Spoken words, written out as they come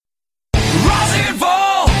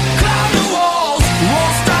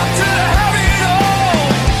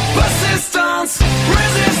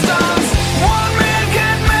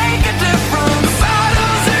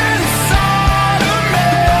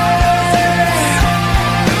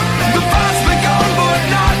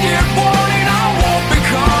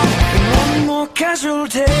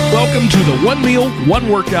Welcome to the One Meal, One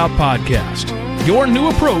Workout podcast, your new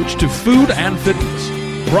approach to food and fitness.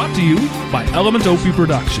 Brought to you by Element OP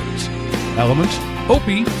Productions,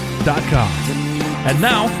 elementop.com. And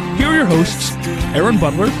now, here are your hosts, Aaron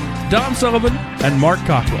Butler, Don Sullivan, and Mark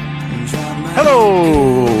Cockrell.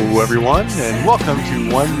 Hello, everyone, and welcome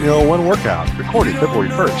to One Meal, One Workout, recorded February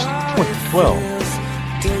 1st, 2012.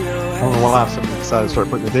 I don't know why I decided to start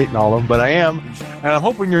putting the date in all of them, but I am. And I'm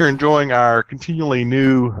hoping you're enjoying our continually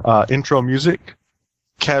new intro music,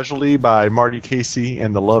 Casualty by Marty Casey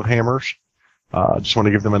and the Love Hammers. Just want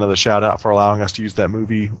to give them another shout out for allowing us to use that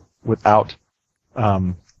movie without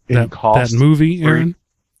any cost. That movie, Aaron?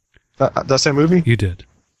 Did I say movie? You did.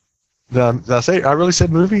 Did I say? I really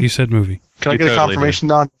said movie? You said movie. Can I get a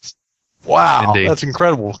confirmation on? Wow, Indeed. That's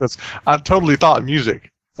incredible. I totally thought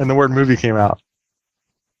music, and the word movie came out.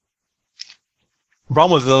 The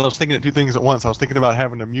problem was that I was thinking of two things at once. I was thinking about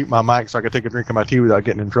having to mute my mic so I could take a drink of my tea without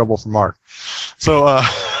getting in trouble from Mark. So,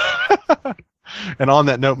 and on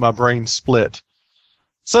that note, my brain split.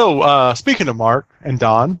 So, speaking of Mark and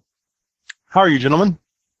Don, how are you, gentlemen?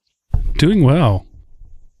 Doing well.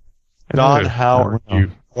 Don, how are you?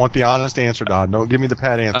 I want the honest answer, Don. Don't give me the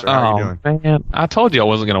pat answer. How are you doing? Man, I told you I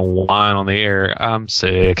wasn't going to whine on the air. I'm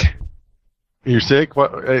sick. You're sick?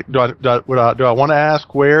 What do I want to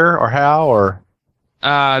ask where or how or?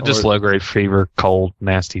 Just low-grade fever, cold,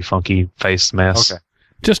 nasty, funky face mess. Okay.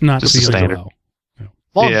 Just not Just feeling standard. well. As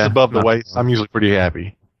long as Yeah, it's above the not- waist, I'm usually pretty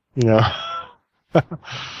happy. You know.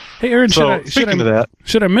 Hey, Aaron, So speaking of that,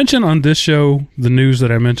 should I mention on this show the news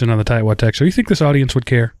that I mentioned on the Tightwad Tech Show? You think this audience would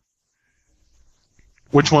care?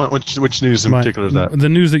 which one? Which news in particular is that? The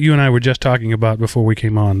news that you and I were just talking about before we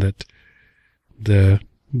came on, that the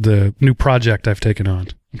new project I've taken on.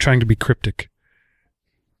 I'm trying to be cryptic.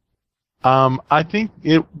 I think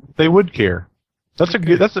they would care. That's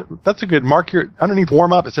a good mark here underneath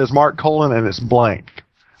warm up. It says Mark colon and it's blank.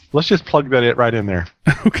 Let's just plug that right in there.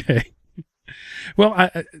 Okay. Well,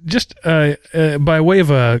 I just by way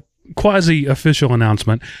of a quasi-official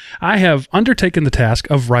announcement, I have undertaken the task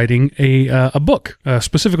of writing a book,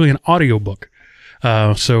 specifically an audio book.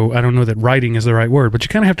 So I don't know that writing is the right word, but you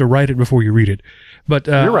kind of have to write it before you read it. But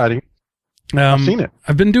You're writing. I've seen it.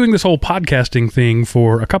 I've been doing this whole podcasting thing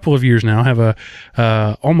for a couple of years now. I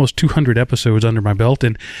have almost 200 episodes under my belt.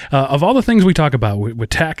 And of all the things we talk about with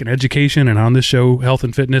tech and education and on this show, health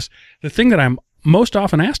and fitness, the thing that I'm most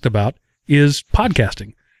often asked about is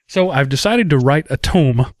podcasting. So I've decided to write a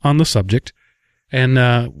tome on the subject. And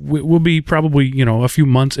we'll be probably, a few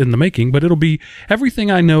months in the making, but it'll be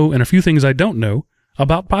everything I know and a few things I don't know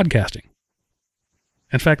about podcasting.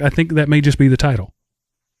 In fact, I think that may just be the title.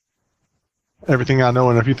 Everything I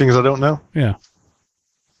know and a few things I don't know. Yeah.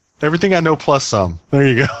 Everything I know plus some. There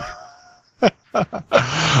you go.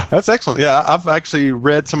 That's excellent. Yeah, I've actually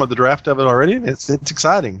read some of the draft of it already. It's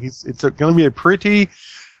exciting. It's going to be a pretty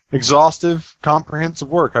exhaustive, comprehensive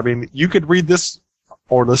work. I mean, you could read this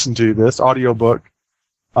or listen to this audiobook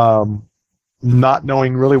not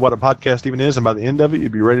knowing really what a podcast even is, and by the end of it,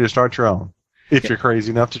 you'd be ready to start your own if you're crazy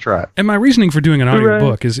enough to try it. And my reasoning for doing an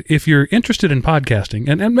audiobook is if you're interested in podcasting,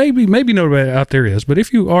 and maybe nobody out there is, but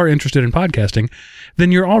if you are interested in podcasting,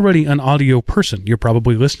 then you're already an audio person. You're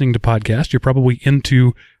probably listening to podcasts. You're probably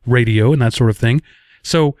into radio and that sort of thing.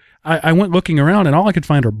 So I went looking around, and all I could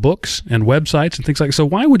find are books and websites and things like that. So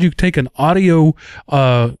why would you take an audio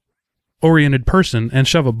oriented person and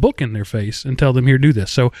shove a book in their face and tell them, here, do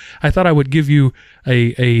this? So I thought I would give you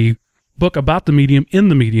a book about the medium in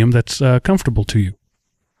the medium that's comfortable to you.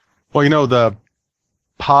 Well, the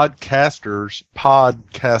podcast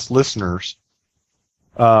listeners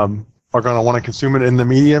are going to want to consume it in the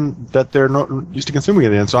medium that they're not used to consuming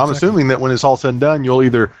it in. So I'm assuming that when it's all said and done, you'll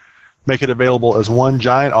either make it available as one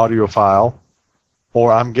giant audio file,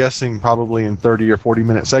 or I'm guessing probably in 30 or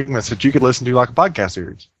 40-minute segments that you could listen to like a podcast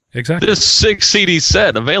series. Exactly. This 6 CD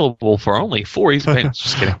set available for only $4 easy payments.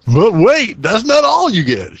 Just kidding. But wait, that's not all you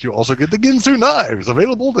get. You also get the Ginsu knives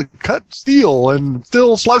available to cut steel and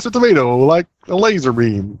still slice a tomato like a laser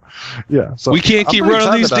beam. Yeah. So We can't I'm keep pretty running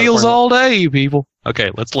excited these about it deals for you. all day, you people. Okay,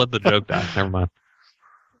 let's let the joke die. Never mind.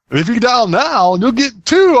 If you dial now, you'll get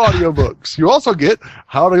 2 audiobooks. You also get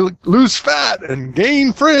How to Lose Fat and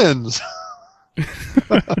Gain Friends.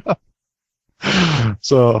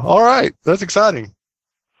 So, all right. That's exciting.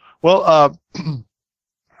 Well, a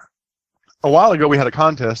while ago we had a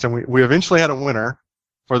contest, and we eventually had a winner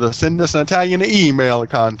for the Send Us an Italian Email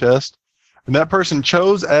contest. And that person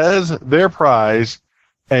chose as their prize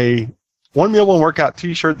a One Meal, One Workout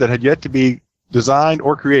t-shirt that had yet to be designed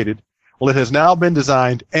or created. Well, it has now been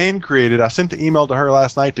designed and created. I sent the email to her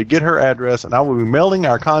last night to get her address, and I will be mailing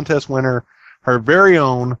our contest winner her very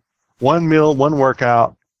own 1 Meal, 1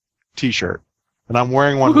 Workout t-shirt. And I'm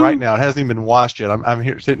wearing one right now. It hasn't even been washed yet.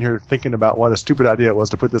 I'm sitting here thinking about what a stupid idea it was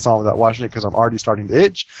to put this on without washing it because I'm already starting to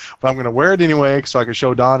itch. But I'm going to wear it anyway so I can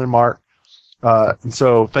show Don and Mark. And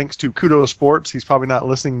so thanks to Kudo Sports. He's probably not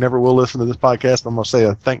listening, never will listen to this podcast. But I'm going to say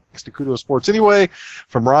a thanks to Kudo Sports anyway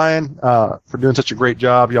from Ryan for doing such a great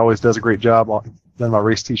job. He always does a great job on my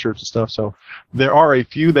race t-shirts and stuff. So there are a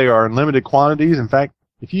few. They are in limited quantities. In fact,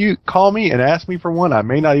 if you call me and ask me for one, I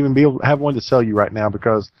may not even be able to have one to sell you right now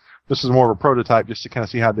because this is more of a prototype just to kind of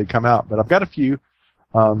see how they come out. But I've got a few.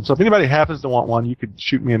 So if anybody happens to want one, you could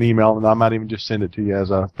shoot me an email, and I might even just send it to you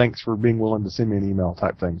as a thanks for being willing to send me an email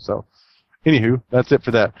type thing. So anywho, that's it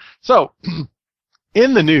for that. So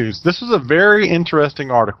in the news, this was a very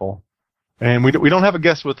interesting article. And we don't have a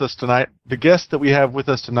guest with us tonight. The guest that we have with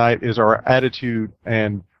us tonight is our Attitude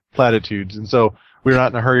and Platitudes. And so we're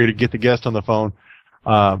not in a hurry to get the guest on the phone.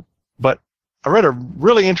 But I read a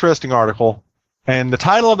really interesting article. And the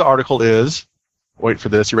title of the article is, wait for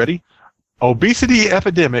this, you ready? Obesity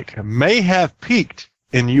epidemic may have peaked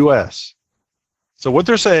in U.S. So what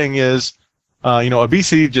they're saying is,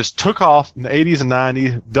 obesity just took off in the 80s and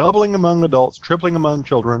 90s, doubling among adults, tripling among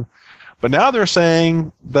children. But now they're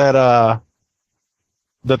saying that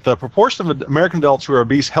the proportion of American adults who are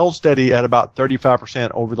obese held steady at about 35%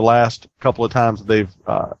 over the last couple of times that they've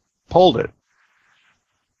polled it.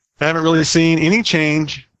 I haven't really seen any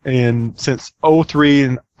change since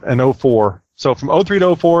 03 and 04. So from 03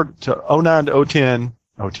 to 04 to 09 to 010,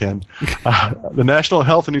 the National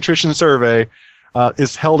Health and Nutrition Survey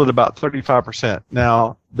is held at about 35%.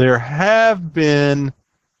 Now, there have been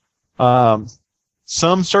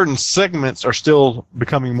some certain segments are still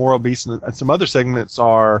becoming more obese, and some other segments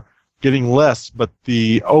are getting less, but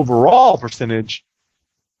the overall percentage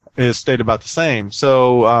is stayed about the same.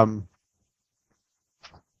 So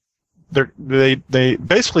they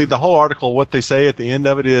basically, the whole article, what they say at the end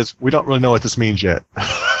of it is, we don't really know what this means yet.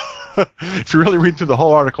 If you really read through the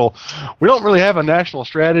whole article, we don't really have a national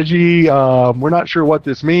strategy. We're not sure what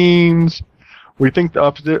this means. We think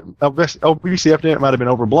the obesity epidemic might have been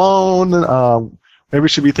overblown. Maybe we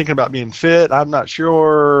should be thinking about being fit. I'm not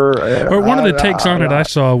sure. Or one of the takes on it I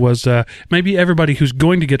saw was maybe everybody who's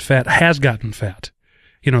going to get fat has gotten fat.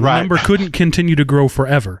 The number couldn't continue to grow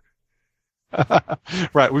forever.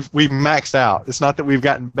 Right, we've maxed out. It's not that we've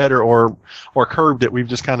gotten better or curbed it. We've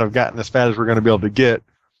just kind of gotten as fat as we're going to be able to get.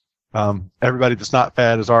 Everybody that's not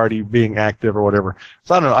fat is already being active or whatever.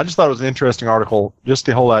 So I don't know. I just thought it was an interesting article. Just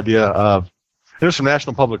the whole idea of it was from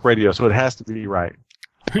National Public Radio, so it has to be right.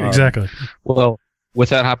 Exactly. Well, with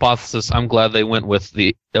that hypothesis, I'm glad they went with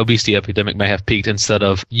the obesity epidemic may have peaked instead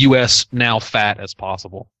of U.S. now fat as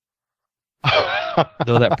possible.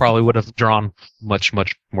 Though that probably would have drawn much,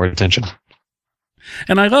 much more attention.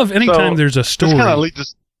 And I love anytime there's a story. I was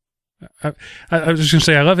just going to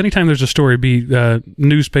say, I love anytime there's a story, be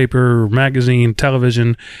newspaper, magazine,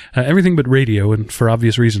 television, everything but radio, and for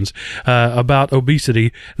obvious reasons, about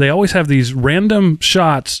obesity. They always have these random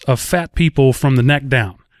shots of fat people from the neck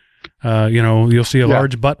down. You'll see a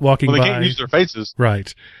large butt walking by. They can't use their faces.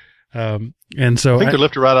 Right. And so I think they're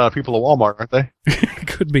lifted right out of people at Walmart, aren't they?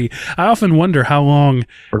 Could be. I often wonder how long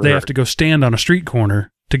they have to go stand on a street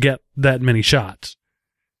corner to get that many shots.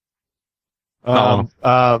 Well,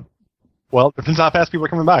 it depends how fast people are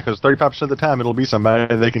coming by, because 35% of the time it'll be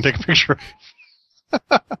somebody they can take a picture of.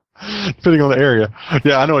 Depending on the area.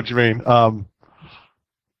 Yeah, I know what you mean.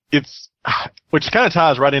 Which kind of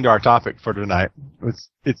ties right into our topic for tonight.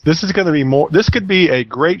 This is going to be more. This could be a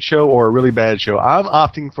great show or a really bad show. I'm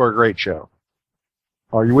opting for a great show.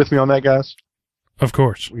 Are you with me on that, guys? Of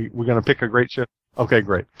course. We're going to pick a great show. Okay,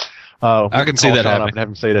 great. I can see that happening. And have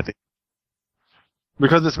him say that.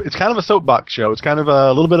 Because it's kind of a soapbox show. It's kind of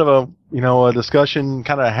a little bit of a discussion,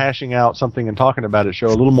 kind of hashing out something and talking about it show a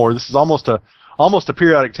little more. This is almost a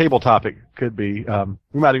periodic table topic. Could be.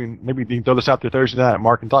 We might maybe throw this out there Thursday night,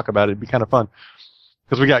 Mark, and talk about it. It'd be kind of fun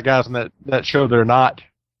because we got guys on that show that are not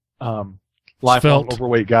lifelong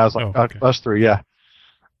overweight guys like us three. Yeah.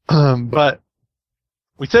 But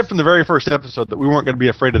we said from the very first episode that we weren't going to be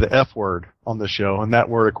afraid of the F word on this show, and that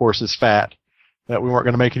word, of course, is fat. That we weren't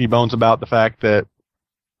going to make any bones about the fact that.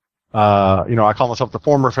 I call myself the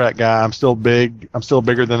former fat guy. I'm still big. I'm still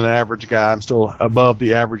bigger than an average guy. I'm still above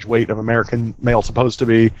the average weight of American male supposed to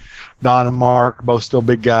be. Don and Mark, both still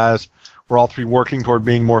big guys. We're all three working toward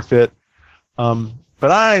being more fit. But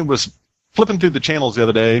I was flipping through the channels the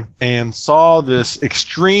other day and saw this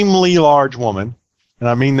extremely large woman. And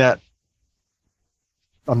I mean that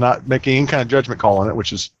I'm not making any kind of judgment call on it,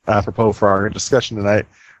 which is apropos for our discussion tonight.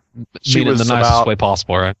 She was in the nicest way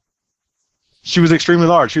possible, right? She was extremely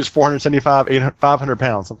large. She was 475, 500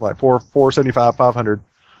 pounds, something like 475, 500.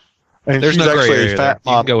 And There's she's no gray actually area a there. fat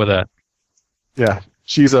You model. can go with that. Yeah,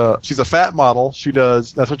 she's a fat model.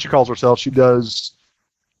 That's what she calls herself. She does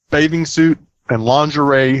bathing suit and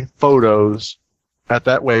lingerie photos at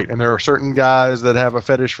that weight. And there are certain guys that have a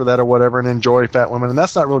fetish for that or whatever and enjoy fat women. And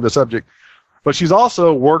that's not really the subject. But she's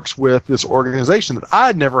also works with this organization that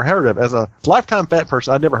I'd never heard of. As a lifetime fat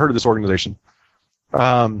person, I'd never heard of this organization.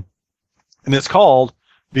 And it's called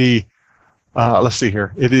let's see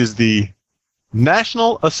here. It is the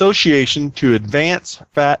National Association to Advance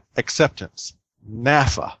Fat Acceptance,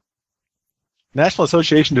 NAFA. National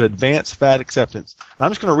Association to Advance Fat Acceptance. And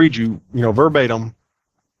I'm just going to read you, verbatim,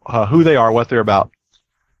 who they are, what they're about.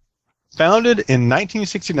 Founded in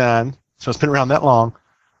 1969, so it's been around that long,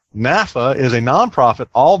 NAFA is a nonprofit,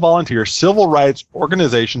 all-volunteer civil rights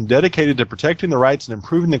organization dedicated to protecting the rights and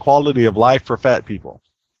improving the quality of life for fat people.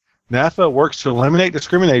 NAFA works to eliminate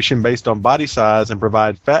discrimination based on body size and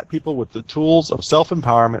provide fat people with the tools of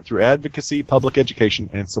self-empowerment through advocacy, public education,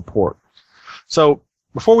 and support. So,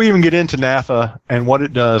 before we even get into NAFA and what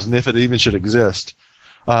it does and if it even should exist,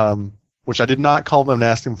 which I did not call them and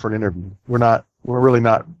ask them for an interview. We're really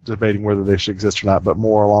not debating whether they should exist or not, but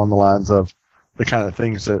more along the lines of the kind of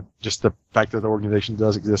things that just the fact that the organization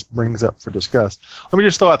does exist brings up for discuss. Let me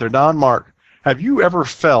just throw out there, Don, Mark, have you ever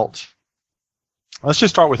felt, let's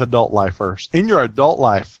just start with adult life first. In your adult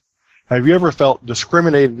life, have you ever felt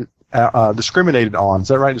discriminated on? Is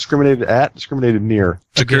that right? Discriminated at? Discriminated near?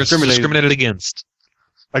 Discriminated against.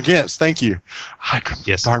 Against, thank you.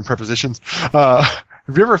 Yes. Darn prepositions. Have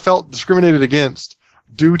you ever felt discriminated against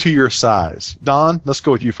due to your size? Don, let's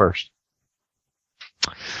go with you first.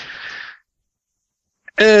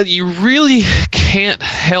 You really can't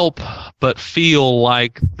help but feel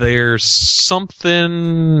like there's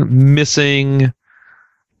something missing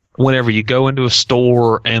whenever you go into a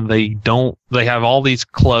store and they have all these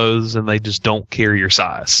clothes and they just don't carry your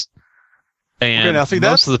size. And okay, now, see,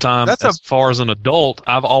 most of the time, as far as an adult,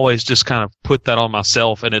 I've always just kind of put that on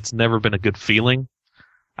myself, and it's never been a good feeling.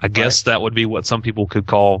 I guess that would be what some people could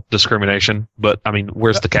call discrimination, but I mean,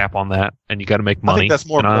 where's the cap on that? And you got to make money. I think that's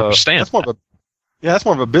more that's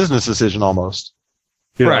more of a business decision almost.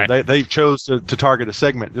 Right. They chose to target a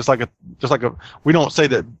segment, just like we don't say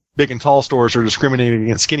that big and tall stores are discriminating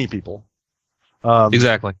against skinny people.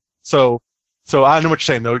 Exactly. So I know what you're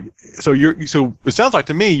saying though. So so it sounds like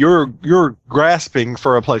to me you're grasping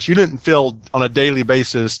for a place. You didn't feel on a daily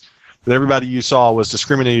basis that everybody you saw was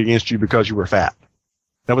discriminating against you because you were fat.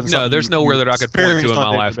 No, there's nowhere that I could point to in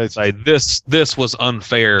my life and say this was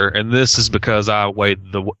unfair and this is because I weighed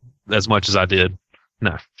as much as I did.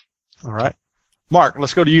 No. All right. Mark,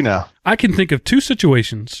 let's go to you now. I can think of two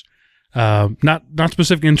situations, not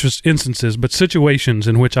specific instances, but situations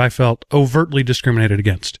in which I felt overtly discriminated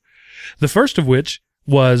against. The first of which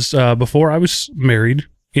was before I was married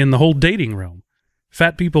in the whole dating realm.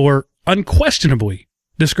 Fat people were unquestionably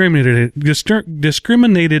discriminated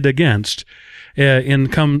against in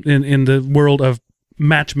the world of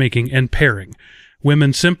matchmaking and pairing.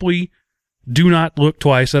 Women simply do not look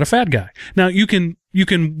twice at a fat guy. Now you can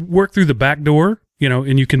work through the back door,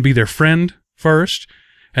 and you can be their friend first,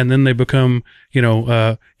 and then they become,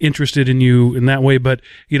 interested in you in that way. But,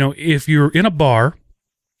 if you're in a bar,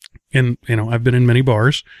 and, I've been in many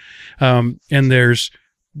bars, and there's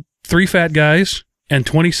 3 fat guys and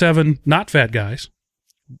 27 not fat guys,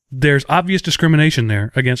 there's obvious discrimination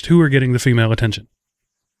there against who are getting the female attention.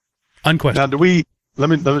 Unquestioned.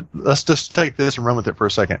 Now, let's just take this and run with it for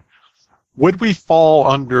a second. Would we fall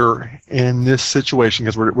under in this situation,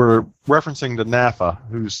 because we're referencing the NAFA,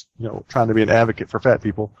 who's trying to be an advocate for fat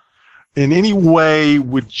people, in any way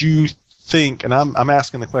would you think? And I'm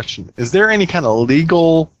asking the question: is there any kind of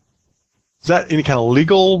legal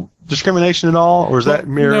discrimination at all, or is that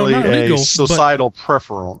merely a societal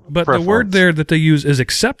preference? But the word there that they use is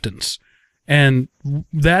acceptance, and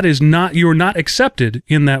that is not, you're not accepted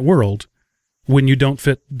in that world when you don't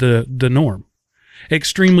fit the norm.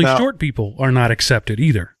 Extremely short people are not accepted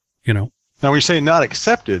either, Now, when you say not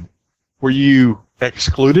accepted, were you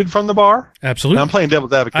excluded from the bar? Absolutely. Now, I'm playing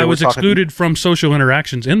devil's advocate. I was excluded from social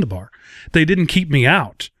interactions in the bar. They didn't keep me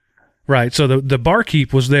out, right? So the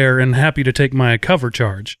barkeep was there and happy to take my cover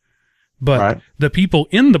charge. But the people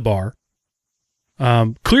in the bar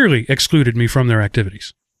clearly excluded me from their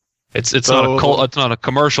activities. It's not a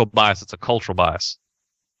commercial bias, it's a cultural bias.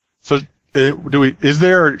 So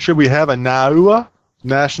should we have a NAUA,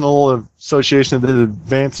 National Association of the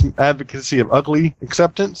Advanced Advocacy of Ugly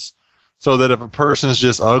Acceptance, so that if a person is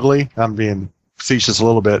just ugly, I'm being facetious a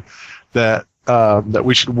little bit, that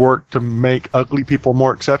we should work to make ugly people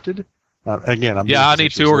more accepted? Again, I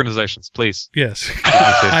need 2 organizations, please. Yes,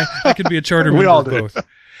 I could be a charter member of both.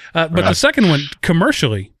 But the second one,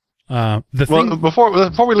 commercially,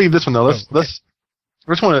 before we leave this one though,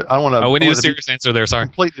 I want to. We need a serious answer there. Sorry.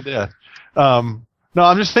 Complete to death. No,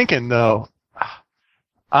 I'm just thinking though.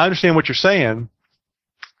 I understand what you're saying,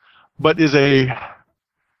 but is a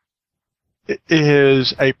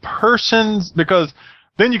person's, because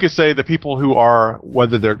then you could say the people who are,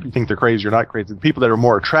 whether you think they're crazy or not crazy, the people that are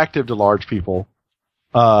more attractive to large people,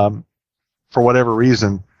 for whatever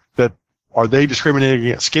reason, that are they discriminating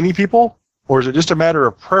against skinny people, or is it just a matter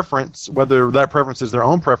of preference, whether that preference is their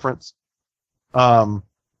own preference, or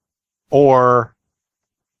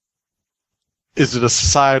is it a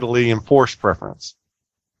societally enforced preference?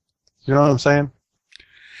 You know what I'm saying?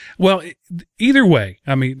 Well, either way,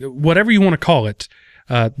 I mean, whatever you want to call it,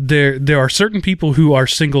 there are certain people who are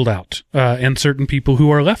singled out, and certain people who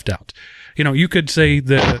are left out. You know, you could say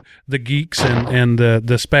the geeks and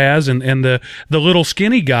the spaz and the little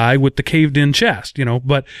skinny guy with the caved in chest, you know,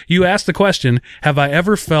 but you ask the question, have I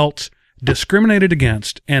ever felt discriminated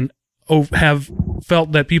against and have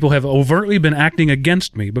felt that people have overtly been acting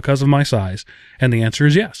against me because of my size? And the answer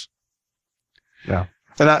is yes. Yeah.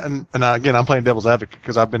 And again, I'm playing devil's advocate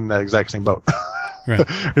because I've been in that exact same boat. Right.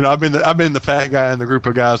 You know, I've been the fat guy in the group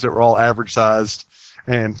of guys that were all average sized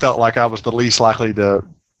and felt like I was the least likely to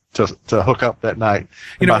hook up that night.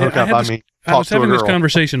 And by hook up, I was having this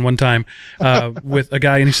conversation one time with a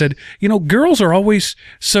guy, and he said, you know, girls are always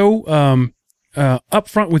so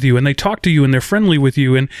upfront with you, and they talk to you, and they're friendly with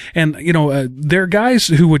you, and you know, there are guys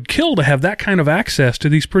who would kill to have that kind of access to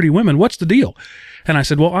these pretty women. What's the deal? And I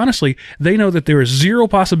said, well, honestly, they know that there is zero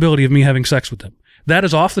possibility of me having sex with them. That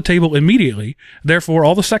is off the table immediately. Therefore,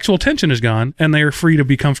 all the sexual tension is gone, and they are free to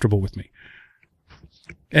be comfortable with me.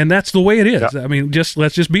 And that's the way it is. Yeah. I mean,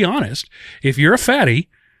 let's just be honest. If you're a fatty,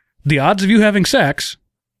 the odds of you having sex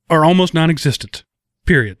are almost non-existent.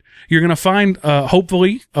 Period. You're going to find,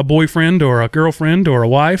 hopefully, a boyfriend or a girlfriend or a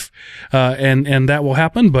wife, and that will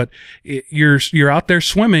happen. But you're out there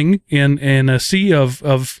swimming in a sea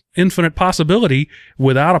of infinite possibility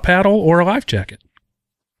without a paddle or a life jacket.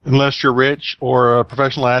 Unless you're rich or a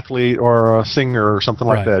professional athlete or a singer or something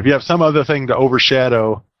like that. If you have some other thing to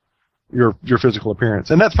overshadow your physical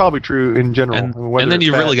appearance. And that's probably true in general. And then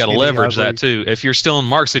you really got to leverage that too. If you're still in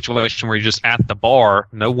Mark's situation where you're just at the bar,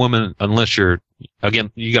 no woman, unless you're,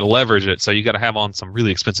 again, you got to leverage it. So you got to have on some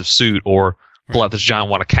really expensive suit or pull out this giant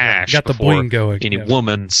wad of cash. Got the bling going. Any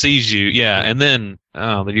woman sees you. Yeah. And then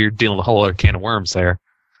you're dealing with a whole other can of worms there.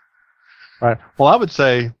 Right. Well, I would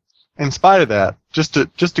say, in spite of that, just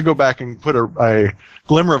to go back and put a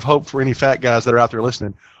glimmer of hope for any fat guys that are out there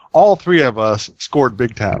listening, all three of us scored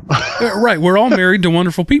big time. Right. We're all married to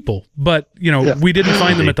wonderful people, but, you know, we didn't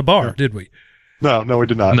find them at the bar, did we? No, we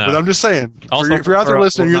did not. No. But I'm just saying, if you're out there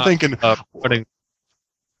listening, you're thinking, go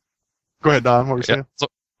ahead, Don, what were you saying? So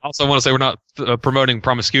also, I want to say we're not promoting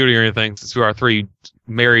promiscuity or anything, since we are three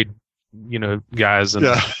married, you know, guys. And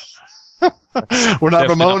we're not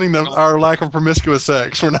promoting our lack of promiscuous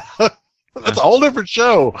sex. We're not. That's a whole different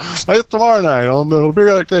show. That's tomorrow night on the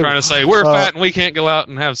Periodic Table. Trying to say we're fat and we can't go out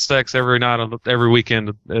and have sex every night every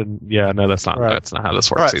weekend. And that's not how this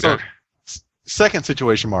works either. So, second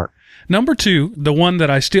situation, Mark. Number two, the one that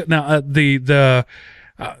I still now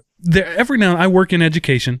every now I work in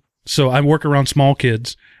education, so I work around small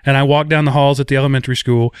kids, and I walk down the halls at the elementary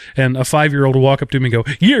school, and a 5-year-old will walk up to me and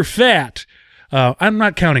go, "You're fat." I'm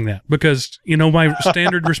not counting that because, you know, my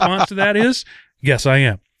standard response to that is, yes, I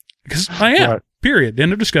am. Because I am, right. Period.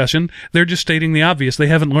 End of discussion. They're just stating the obvious. They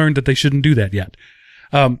haven't learned that they shouldn't do that yet.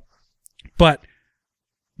 But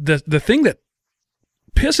the thing that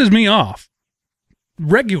pisses me off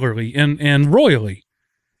regularly and royally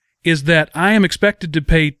is that I am expected to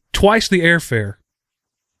pay twice the airfare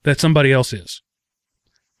that somebody else is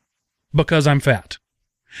because I'm fat.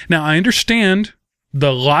 Now, I understand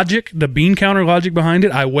the logic, the bean counter logic behind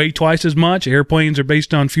it. I weigh twice as much. Airplanes are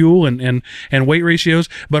based on fuel and weight ratios.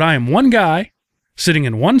 But I am one guy sitting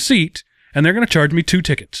in one seat, and they're going to charge me 2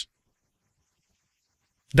 tickets.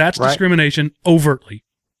 That's discrimination overtly.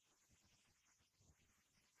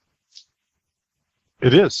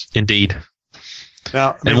 It is. Indeed.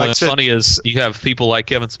 Now, and what's funny is you have people like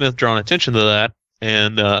Kevin Smith drawing attention to that,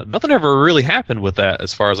 and nothing ever really happened with that,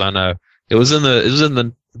 as far as I know. It was in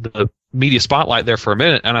the media spotlight there for a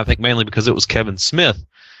minute, and I think mainly because it was Kevin Smith,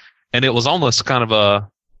 and it was almost kind of a,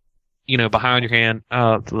 you know, behind your hand.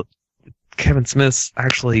 Kevin Smith's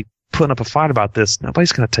actually putting up a fight about this.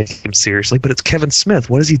 Nobody's going to take him seriously, but it's Kevin Smith.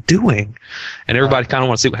 What is he doing? And everybody kind of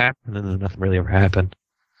wants to see what happened, and then nothing really ever happened.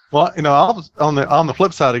 Well, you know, I was on the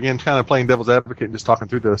flip side again, kind of playing devil's advocate and just talking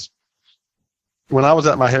through this. when I was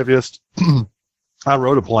at my heaviest, I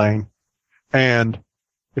rode a plane, and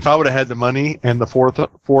if I would have had the money and the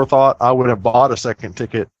forethought, I would have bought a second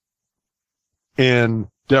ticket in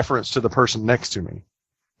deference to the person next to me,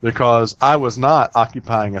 because I was not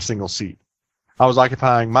occupying a single seat. I was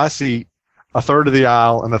occupying my seat, a third of the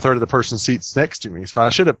aisle, and a third of the person's seats next to me. So I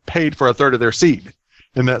should have paid for a third of their seat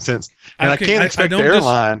in that sense. And okay, I can't expect the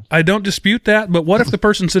airline. I don't dispute that, but what if the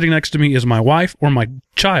person sitting next to me is my wife or my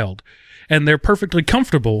child, and they're perfectly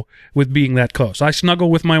comfortable with being that close? I snuggle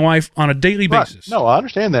with my wife on a daily basis. No, I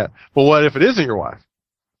understand that. But what if it isn't your wife?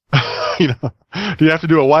 Do you have to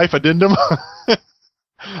do a wife addendum?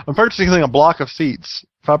 I'm purchasing a block of seats.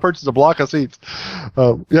 If I purchase a block of seats,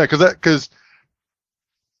 because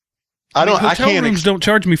hotel rooms don't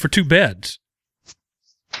charge me for 2 beds,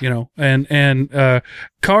 and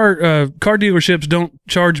car dealerships don't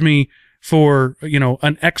charge me for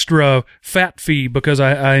an extra fat fee because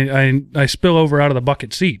I spill over out of the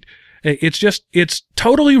bucket seat. It's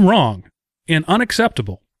totally wrong and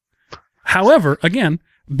unacceptable. However, again,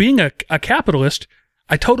 being a capitalist,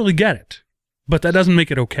 I totally get it, but that doesn't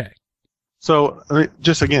make it okay. So,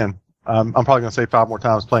 just again, I'm probably going to say 5 more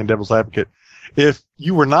times playing devil's advocate. If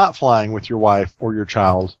you were not flying with your wife or your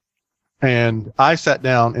child, and I sat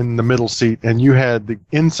down in the middle seat and you had the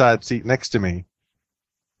inside seat next to me,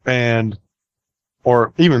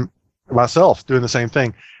 or even myself doing the same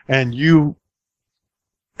thing, and you,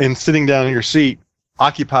 in sitting down in your seat,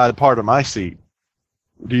 occupied part of my seat,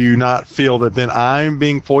 do you not feel that then I'm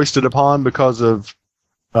being foisted upon because of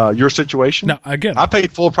your situation? No, again, I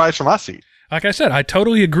paid full price for my seat. Like I said, I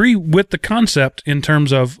totally agree with the concept in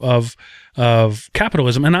terms of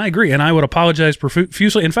capitalism, and I agree, and I would apologize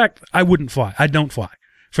profusely. In fact, I wouldn't fly. I don't fly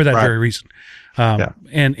for that very reason.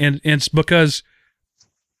 And it's because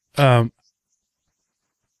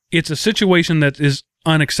it's a situation that is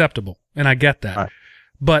unacceptable, and I get that. Right.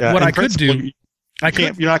 But what I could do,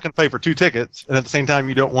 you're not going to pay for 2 tickets, and at the same time,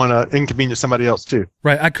 you don't want to inconvenience somebody else too.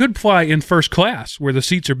 Right. I could fly in first class where the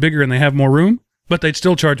seats are bigger and they have more room, but they'd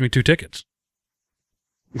still charge me 2 tickets.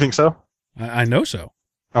 You think so? I know so.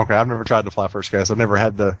 Okay, I've never tried to fly first class. My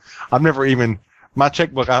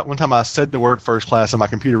checkbook, one time I said the word first class and my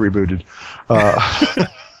computer rebooted.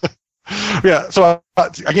 Yeah, so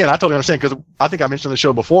again, I totally understand, because I think I mentioned on the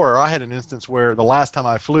show before, I had an instance where the last time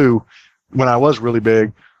I flew, when I was really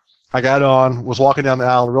big, I got on, was walking down the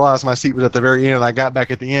aisle, and realized my seat was at the very end, and I got back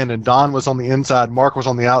at the end, and Don was on the inside, Mark was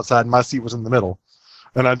on the outside, and my seat was in the middle.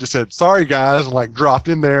 And I just said, sorry guys, and dropped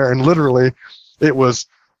in there, and literally it was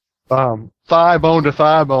thigh bone to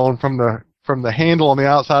thigh bone from the handle on the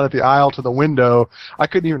outside of the aisle to the window. I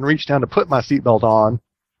couldn't even reach down to put my seatbelt on.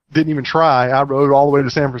 Didn't even try. I rode all the way to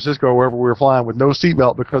San Francisco, wherever we were flying, with no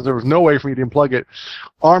seatbelt because there was no way for me to unplug it.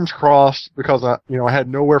 Arms crossed because I had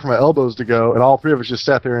nowhere for my elbows to go, and all 3 of us just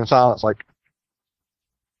sat there in silence. Of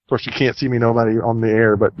course, you can't see me, nobody on the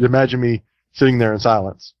air, but imagine me sitting there in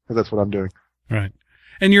silence, because that's what I'm doing. Right.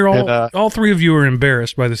 And you're all 3 of you are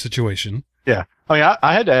embarrassed by the situation. Yeah. I mean,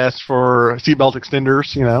 I had to ask for seatbelt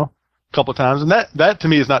extenders, a couple of times, and that to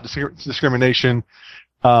me is not discrimination.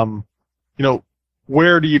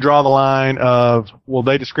 Where do you draw the line of, well,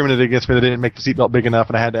 they discriminated against me, they didn't make the seatbelt big enough,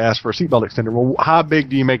 and I had to ask for a seatbelt extender. Well, how big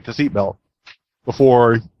do you make the seatbelt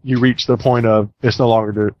before you reach the point of it's no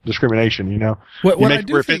longer discrimination? Where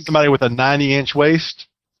it fits somebody with a 90-inch waist.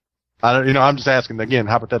 I'm just asking, again,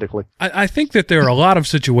 hypothetically. I think that there are a lot of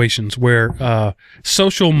situations where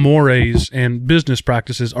social mores and business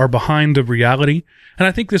practices are behind the reality, and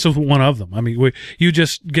I think this is one of them. I mean, you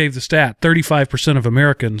just gave the stat, 35% of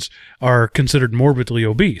Americans are considered morbidly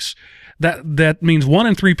obese. That means 1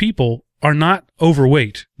 in 3 people are not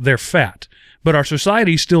overweight, they're fat. But our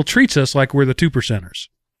society still treats us like we're the 2%ers.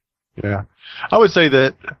 Yeah. I would say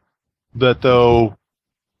that though,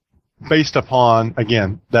 based upon,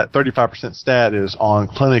 again, that 35% stat is on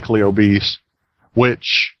clinically obese,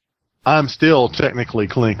 which I'm still technically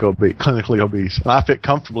clinically obese, and I fit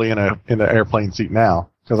comfortably in an airplane seat now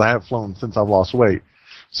because I have flown since I've lost weight.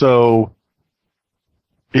 So,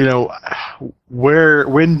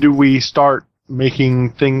 when do we start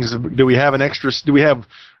making things? Do we have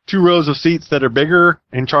 2 rows of seats that are bigger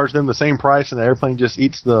and charge them the same price, and the airplane just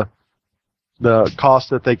eats the cost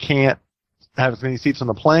that they can't have as many seats on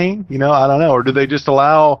the plane? I don't know. Or do they just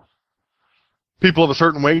allow people of a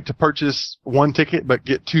certain weight to purchase 1 ticket but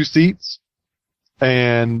get 2 seats?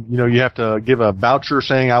 And, you have to give a voucher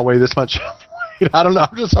saying I weigh this much. I don't know.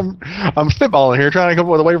 I'm spitballing here, trying to come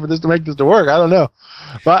up with a way for this to make this to work. I don't know.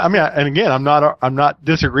 But I mean, and again, I'm not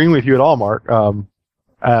disagreeing with you at all, Mark. And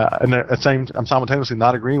at the same, I'm simultaneously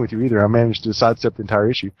not agreeing with you either. I managed to sidestep the entire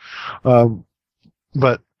issue.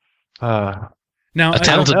 Now, a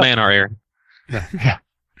talented man, our Aaron. Yeah.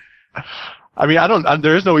 I mean,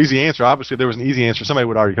 there is no easy answer. Obviously, if there was an easy answer, somebody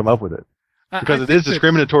would already come up with it. Because it is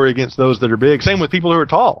discriminatory against those that are big. Same with people who are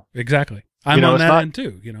tall. Exactly. I'm on that end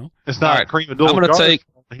too, It's not Kareem Abdul. I'm going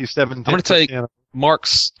to take you know.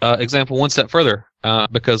 Mark's example one step further,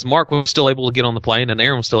 because Mark was still able to get on the plane and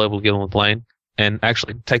Aaron was still able to get on the plane and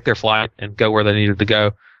actually take their flight and go where they needed to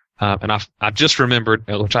go. And I just remembered,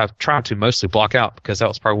 which I've tried to mostly block out because that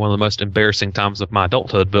was probably one of the most embarrassing times of my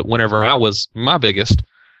adulthood. But whenever I was my biggest,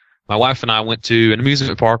 my wife and I went to an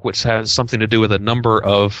amusement park, which has something to do with a number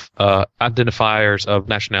of identifiers of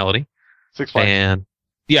nationality. Six Flags. And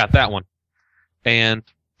yeah, that one. And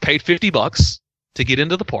paid $50 to get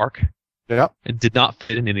into the park. Yeah. And did not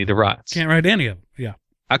fit in any of the rides. Can't ride any of them. Yeah.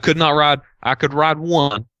 I could not ride. I could ride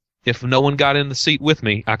one. If no one got in the seat with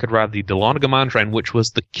me, I could ride the Dahlonega Mine Train, which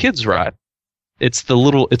was the kids' ride. It's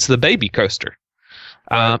the baby coaster.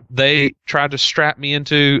 They tried to strap me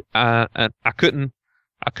into, and I couldn't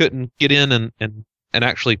get in and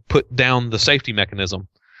actually put down the safety mechanism.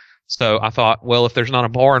 So I thought, well, if there's not a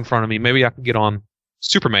bar in front of me, maybe I can get on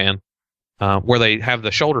Superman, where they have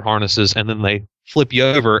the shoulder harnesses and then they flip you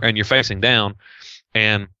over and you're facing down.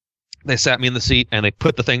 And they sat me in the seat and they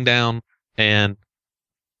put the thing down and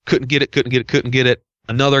couldn't get it.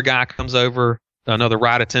 Another guy comes over, another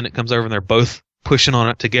ride attendant comes over, and they're both pushing on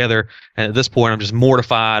it together. And at this point, I'm just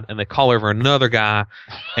mortified, and they call over another guy,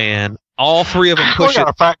 and all three of them push it.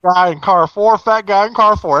 A fat guy in car 4, fat guy in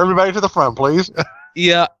car 4. Everybody to the front, please.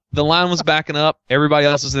 Yeah, the line was backing up. Everybody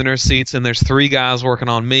else is in their seats, and there's 3 guys working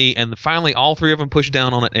on me. And finally, all 3 of them push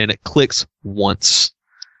down on it, and it clicks once.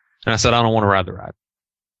 And I said, I don't want to ride the ride.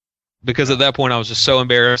 Because at that point, I was just so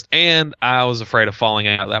embarrassed, and I was afraid of falling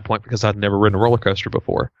out at that point because I'd never ridden a roller coaster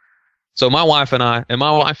before. So my wife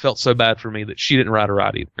felt so bad for me that she didn't ride a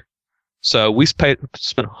ride either. So we spent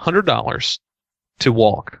 $100 to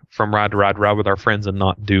walk from ride to ride with our friends and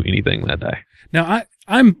not do anything that day. Now,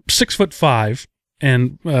 I'm 6'5",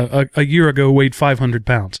 and a year ago weighed 500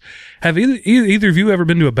 pounds. Have either of you ever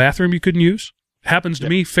been to a bathroom you couldn't use? Happens to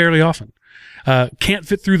me fairly often. Can't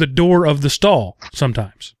fit through the door of the stall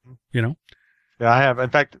sometimes. Yeah, I have. In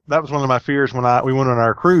fact, that was one of my fears when we went on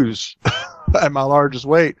our cruise at my largest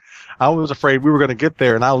weight. I was afraid we were going to get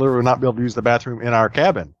there and I literally would not be able to use the bathroom in our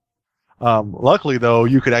cabin. Luckily, though,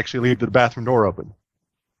 you could actually leave the bathroom door open.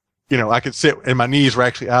 I could sit and my knees were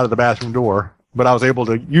actually out of the bathroom door, but I was able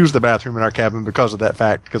to use the bathroom in our cabin because of that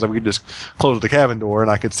fact, because we could just close the cabin door and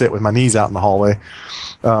I could sit with my knees out in the hallway.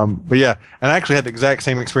 But yeah, and I actually had the exact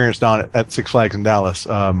same experience down at Six Flags in Dallas.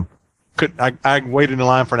 I waited in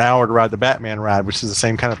line for an hour to ride the Batman ride, which is the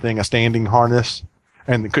same kind of thing, a standing harness,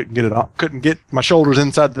 and couldn't get my shoulders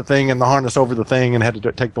inside the thing and the harness over the thing, and had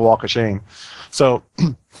to take the walk of shame. So,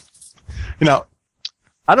 I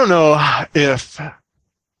don't know if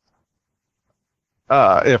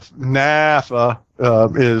NAFA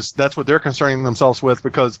that's what they're concerning themselves with,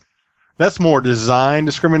 because that's more design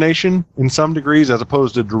discrimination in some degrees as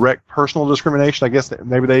opposed to direct personal discrimination. I guess that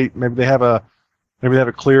maybe they have a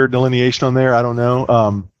clear delineation on there. I don't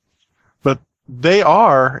know. But they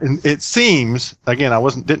are, and it seems, again,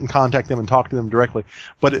 didn't contact them and talk to them directly,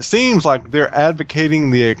 but it seems like they're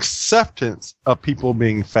advocating the acceptance of people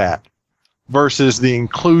being fat versus the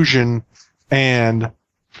inclusion and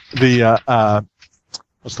the,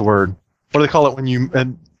 what's the word? What do they call it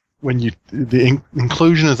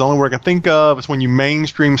inclusion is the only word I can think of. It's when you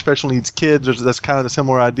mainstream special needs kids. That's kind of the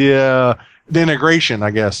similar idea. The integration,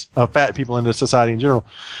 I guess, of fat people into society in general.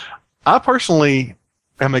 I personally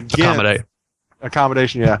am against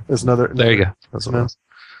accommodation. Yeah, there's another. There you go. That's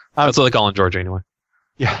what they call in Georgia anyway.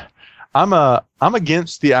 Yeah, I'm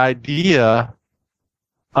against the idea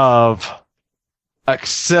of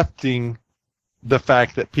accepting the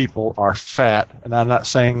fact that people are fat, and I'm not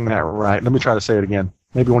saying that right. Let me try to say it again.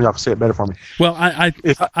 Maybe one of y'all can say it better for me. Well, I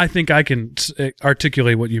think I can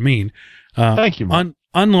articulate what you mean. Thank you, Mark.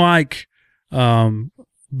 Unlike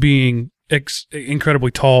being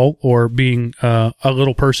incredibly tall, or being a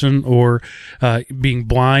little person, or being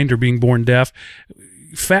blind, or being born deaf,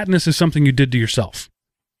 fatness is something you did to yourself.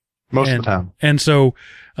 Most of the time. And so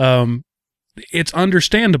it's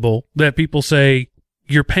understandable that people say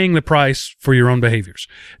you're paying the price for your own behaviors.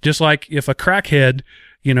 Just like if a crackhead,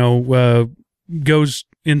 goes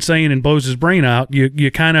insane and blows his brain out, you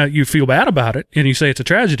feel bad about it and you say it's a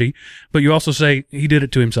tragedy, but you also say he did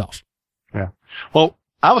it to himself. Yeah. Well,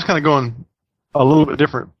 I was kind of going a little bit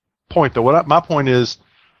different point though. My point is,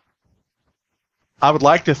 I would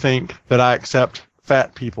like to think that I accept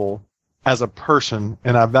fat people as a person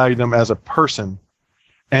and I value them as a person,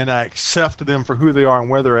 and I accept them for who they are and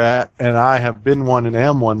where they're at, and I have been one and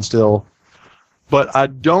am one still. but I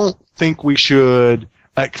don't think we should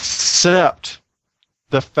accept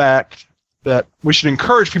the fact that we should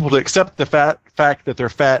encourage people to accept the fact that they're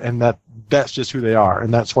fat and that's just who they are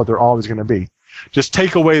and that's what they're always going to be. Just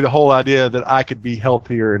take away the whole idea that I could be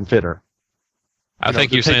healthier and fitter. I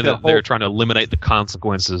think you're saying that they're trying to eliminate the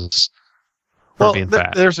consequences for being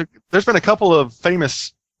fat. There's been a couple of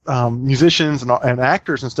famous musicians and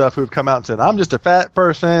actors and stuff who have come out and said, I'm just a fat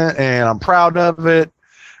person and I'm proud of it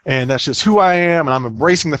and that's just who I am and I'm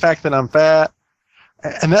embracing the fact that I'm fat.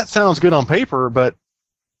 And that sounds good on paper, but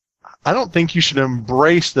I don't think you should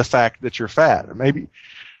embrace the fact that you're fat. Maybe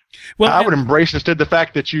I would embrace instead the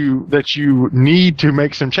fact that you need to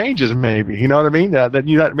make some changes. Maybe you know what I mean. That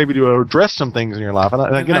you maybe to address some things in your life.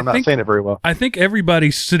 And again, I'm not saying it very well. I think everybody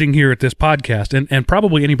sitting here at this podcast, and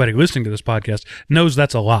probably anybody listening to this podcast, knows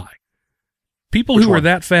that's a lie. People who are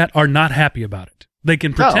that fat are not happy about it. They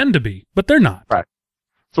can pretend to be, but they're not. Right.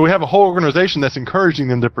 So we have a whole organization that's encouraging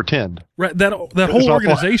them to pretend. Right. That whole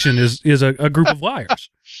organization is a group of liars.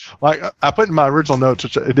 Like I put in my original notes,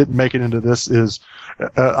 which it didn't make it into this, is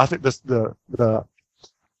I think the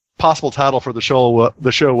possible title for the show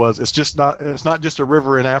was it's not just a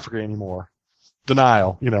river in Africa anymore.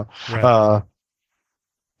 Denial, you know. Right.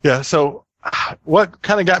 Yeah. So what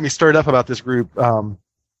kind of got me stirred up about this group,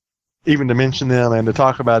 even to mention them and to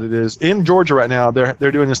talk about it, is in Georgia right now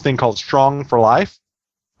they're doing this thing called Strong for Life.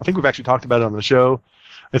 I think we've actually talked about it on the show.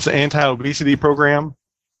 It's an anti-obesity program.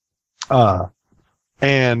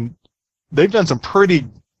 And they've done some pretty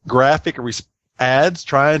graphic ads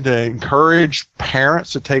trying to encourage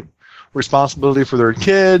parents to take responsibility for their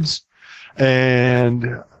kids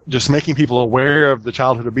and just making people aware of the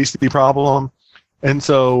childhood obesity problem. And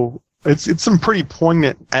so it's some pretty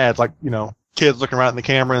poignant ads, like, you know, kids looking right in the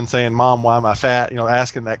camera and saying, Mom, why am I fat? You know,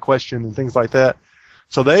 asking that question and things like that.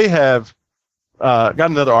 So they have got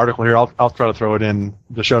another article here. I'll try to throw it in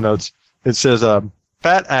the show notes. It says,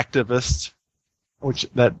 fat activists, which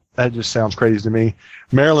that just sounds crazy to me.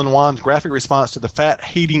 Marilyn Wan's graphic response to the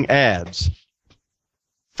fat-hating ads.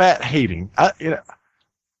 Fat-hating.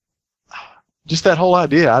 Just that whole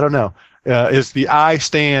idea, I don't know, is the I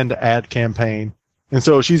Stand ad campaign. And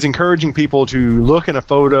so she's encouraging people to look at a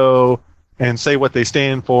photo and say what they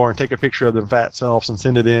stand for and take a picture of their fat selves and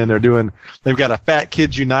send it in. They've got a Fat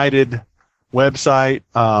Kids United website,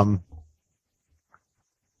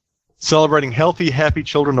 celebrating healthy, happy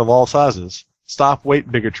children of all sizes. Stop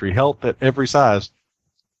weight bigotry, health at every size.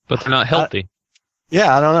 But they're not healthy.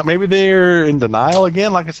 I don't know. Maybe they're in denial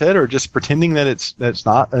again, like I said, or just pretending that it's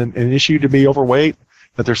not an issue to be overweight,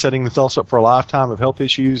 that they're setting themselves up for a lifetime of health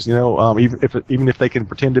issues. You know, even if they can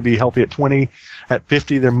pretend to be healthy at 20, at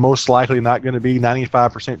 50, they're most likely not going to be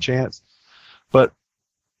 95% chance. But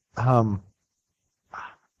I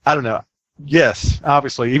don't know. Yes,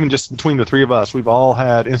 obviously, even just between the three of us, we've all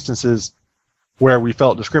had instances where we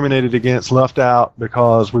felt discriminated against, left out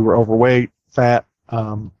because we were overweight, fat.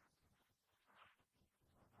 But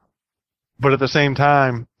at the same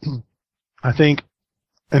time, I think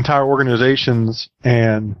entire organizations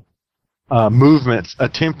and movements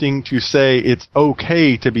attempting to say it's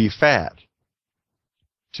okay to be fat,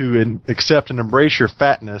 to accept and embrace your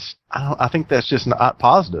fatness, I think that's just not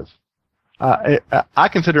positive. I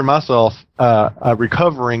consider myself a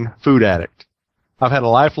recovering food addict. I've had a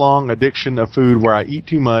lifelong addiction of food where I eat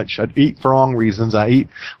too much. I eat for wrong reasons. I eat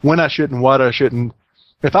when I shouldn't, what I shouldn't.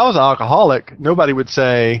 If I was an alcoholic, nobody would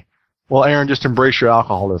say, well, Aaron, just embrace your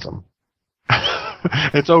alcoholism.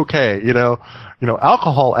 It's okay. You know,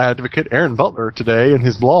 alcohol advocate Aaron Butler today in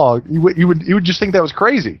his blog, you would just think that was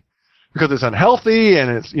crazy because it's unhealthy and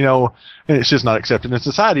it's, and it's just not accepted in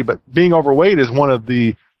society. But being overweight is one of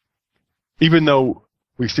the, even though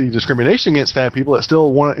we see discrimination against fat people, it's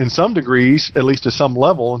still one, in some degrees, at least to some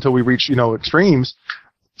level, until we reach, extremes,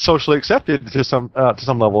 socially accepted to some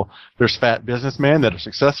level. There's fat businessmen that are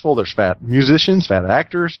successful. There's fat musicians, fat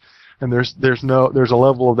actors, and there's a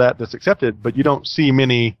level of that that's accepted. But you don't see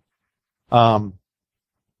many people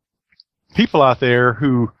out there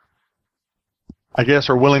who, I guess,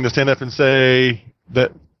 are willing to stand up and say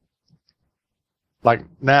that, like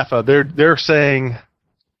NAFA, they're saying.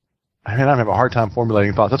 I mean, I have a hard time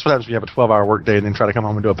formulating thoughts. That's what happens when you have a 12-hour workday and then try to come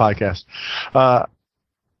home and do a podcast.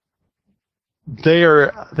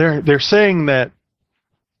 They're saying that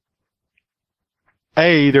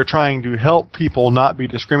they're trying to help people not be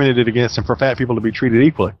discriminated against and for fat people to be treated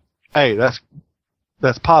equally. That's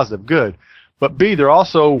positive, good. But B, they're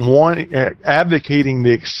also advocating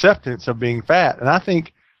the acceptance of being fat. And I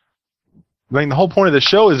mean, the whole point of the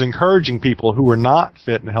show is encouraging people who are not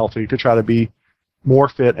fit and healthy to try to be more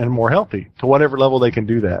fit and more healthy to whatever level they can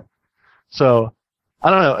do that. So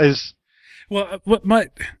I don't know. Well,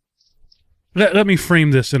 let me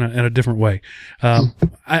frame this in a different way.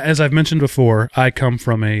 As I've mentioned before, I come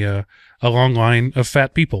from a long line of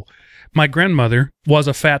fat people. My grandmother was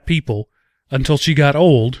a fat people until she got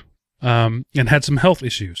old and had some health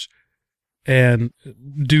issues. And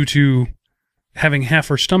due to having half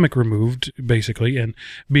her stomach removed, basically, and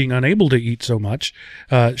being unable to eat so much,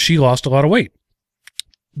 she lost a lot of weight.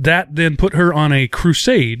 That then put her on a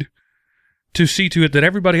crusade to see to it that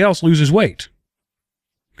everybody else loses weight.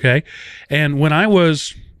 Okay? And when I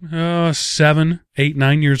was 7, 8,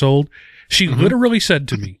 9 years old, she literally said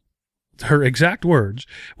to me, her exact words,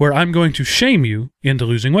 where I'm going to shame you into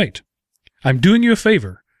losing weight. I'm doing you a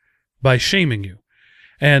favor by shaming you.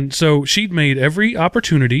 And so she'd made every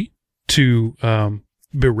opportunity to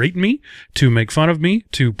berate me, to make fun of me,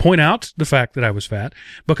 to point out the fact that I was fat,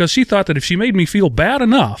 because she thought that if she made me feel bad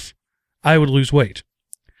enough, I would lose weight.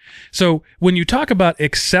 So when you talk about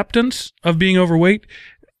acceptance of being overweight,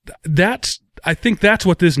 I think that's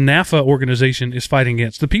what this NAFA organization is fighting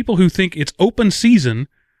against. The people who think it's open season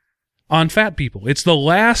on fat people. It's the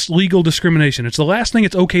last legal discrimination. It's the last thing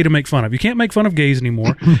it's okay to make fun of. You can't make fun of gays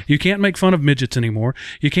anymore. You can't make fun of midgets anymore.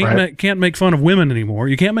 You can't make fun of women anymore.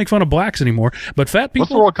 You can't make fun of blacks anymore. But fat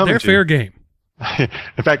people, they're fair game.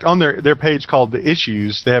 In fact, on their page called The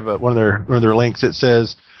Issues, they have one of their links that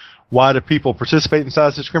says, why do people participate in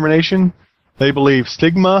size discrimination? They believe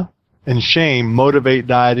stigma and shame motivate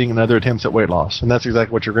dieting and other attempts at weight loss. And that's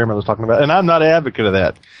exactly what your grandmother was talking about. And I'm not an advocate of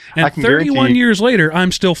that. And 31 years later,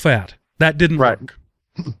 I'm still fat. That didn't work.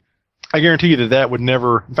 I guarantee you that would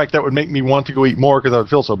never, in fact, that would make me want to go eat more because I would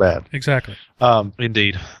feel so bad. Exactly.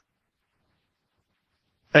 Indeed.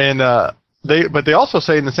 And they also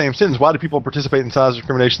say in the same sentence, why do people participate in size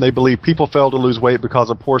discrimination? They believe people fail to lose weight because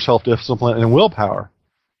of poor self-discipline and willpower.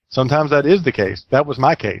 Sometimes that is the case. That was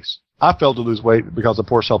my case. I failed to lose weight because of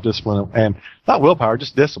poor self-discipline and not willpower,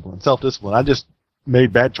 just discipline, self-discipline. I just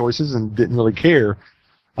made bad choices and didn't really care.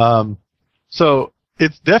 So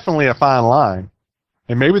it's definitely a fine line.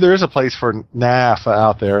 And maybe there is a place for NAFA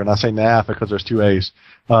out there, and I say NAFA because there's 2 A's.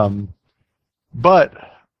 But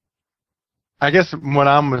I guess what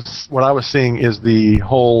I was seeing is the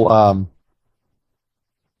whole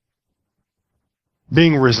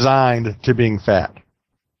being resigned to being fat.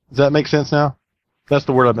 Does that make sense now? That's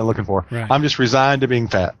the word I've been looking for. Right. I'm just resigned to being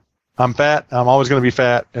fat. I'm fat. I'm always going to be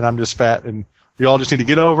fat, and I'm just fat. And you all just need to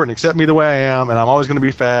get over it and accept me the way I am, and I'm always going to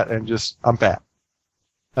be fat, and I'm fat.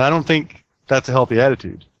 And I don't think that's a healthy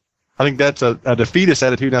attitude. I think that's a defeatist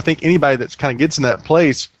attitude, and I think anybody that's kind of gets in that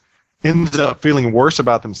place ends up feeling worse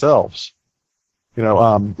about themselves. You know,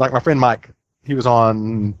 like my friend Mike, he was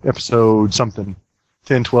on episode something,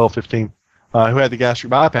 10, 12, 15, who had the gastric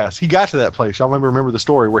bypass. He got to that place. Y'all remember the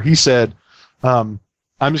story where he said, I'm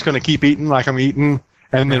just going to keep eating like I'm eating,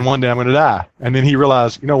 and then one day I'm going to die. And then he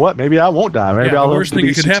realized, you know what? Maybe I won't die. Maybe the worst thing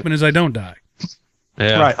that could happen is I don't die.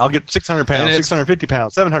 Yeah. Right. I'll get 600 pounds, 650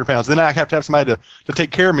 pounds, 700 pounds. Then I have to have somebody to take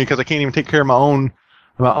care of me because I can't even take care of my own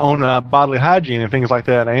bodily hygiene and things like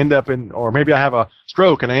that. And I end up or maybe I have a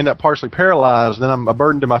stroke and I end up partially paralyzed. Then I'm a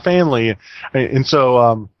burden to my family. And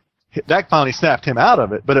so that finally snapped him out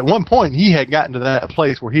of it. But at one point, he had gotten to that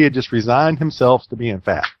place where he had just resigned himself to being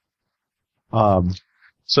fat.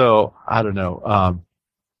 So I don't know.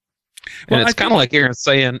 And it's kind of like Aaron's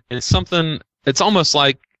saying, it's almost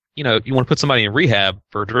like, you know, you want to put somebody in rehab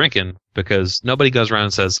for drinking because nobody goes around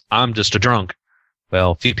and says, I'm just a drunk.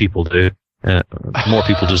 Well, few people do. More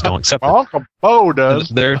people just don't accept it. Uncle Bo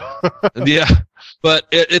does. Yeah. But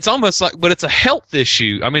it's almost like, but it's a health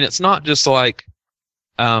issue. I mean, it's not just like,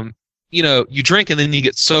 you know, you drink and then you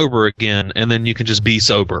get sober again and then you can just be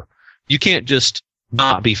sober. You can't just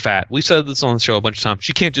not be fat. We said this on the show a bunch of times.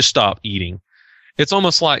 You can't just stop eating. It's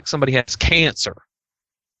almost like somebody has cancer.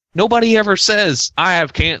 Nobody ever says, I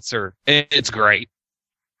have cancer, and it's great.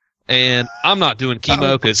 And I'm not doing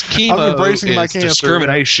chemo because chemo is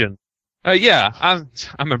discrimination. Yeah, I'm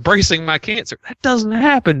embracing my cancer. That doesn't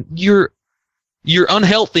happen. You're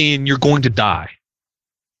unhealthy and you're going to die.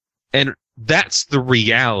 And that's the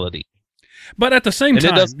reality. But at the same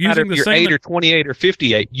time, it doesn't matter if you're 8 or 28 or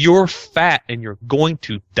 58, you're fat and you're going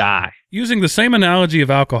to die. Using the same analogy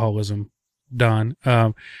of alcoholism, Don,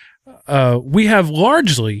 we have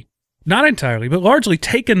largely, not entirely, but largely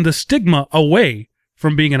taken the stigma away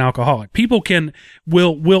from being an alcoholic. People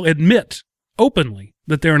will admit openly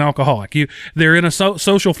that they're an alcoholic. They're in a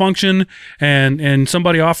social function and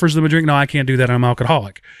somebody offers them a drink. No, I can't do that. I'm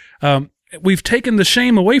alcoholic. We've taken the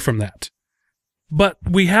shame away from that. But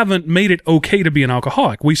we haven't made it okay to be an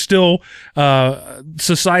alcoholic. We still,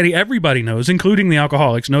 society, everybody knows, including the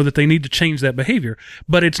alcoholics, know that they need to change that behavior.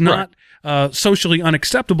 But it's not socially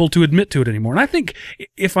unacceptable to admit to it anymore. And I think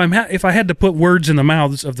if I had to put words in the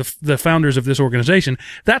mouths of the founders of this organization,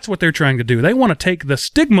 that's what they're trying to do. They want to take the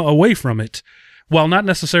stigma away from it, while not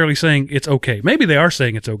necessarily saying it's okay. Maybe they are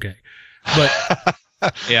saying it's okay, but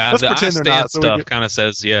yeah, the I stand stuff kind of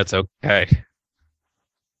says, yeah, it's okay.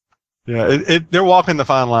 Yeah, they're walking the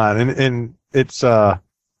fine line, and it is a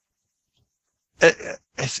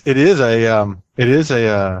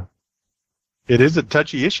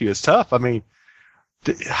touchy issue. It's tough. I mean,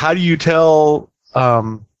 how do you tell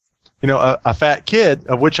a fat kid,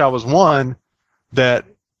 of which I was one, that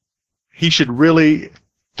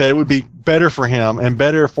it would be better for him and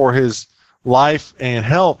better for his life and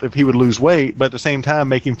health if he would lose weight, but at the same time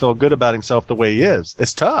make him feel good about himself the way he is?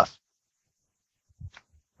 It's tough.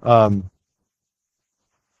 That's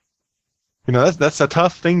a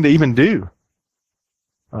tough thing to even do.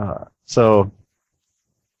 So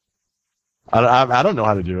I don't know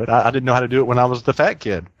how to do it. I didn't know how to do it when I was the fat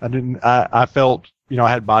kid. I felt, I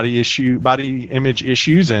had body image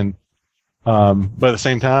issues, and but at the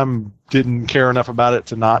same time didn't care enough about it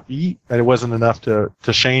to not eat, and it wasn't enough to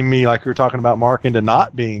shame me, like you were talking about, Mark, into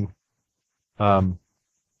not being into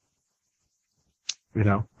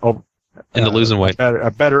losing weight.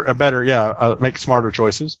 Make smarter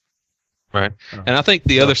choices. Right. And I think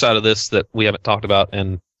the other side of this that we haven't talked about,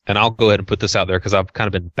 and I'll go ahead and put this out there because I've kind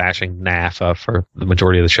of been bashing NAFA for the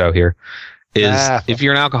majority of the show here, is NAFA. If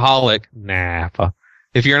you're an alcoholic, NAFA.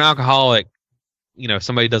 If you're an alcoholic,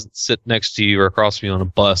 somebody doesn't sit next to you or across from you on a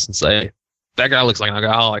bus and say, that guy looks like an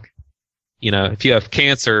alcoholic. If you have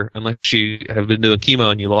cancer, unless you have been doing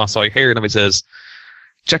chemo and you lost all your hair, nobody says,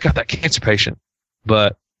 check out that cancer patient.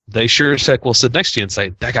 But they sure as heck will sit next to you and say,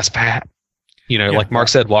 that guy's fat. Like Mark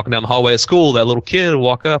said, walking down the hallway at school, that little kid will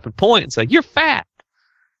walk up and point and say, you're fat.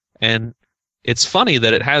 And it's funny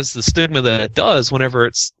that it has the stigma that it does whenever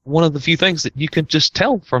it's one of the few things that you can just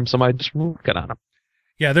tell from somebody just looking at them.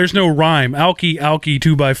 Yeah, there's no rhyme. Alky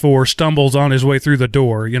 2x4 stumbles on his way through the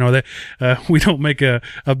door. We don't make a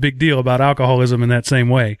big deal about alcoholism in that same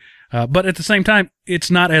way. But at the same time, it's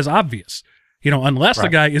not as obvious. Unless the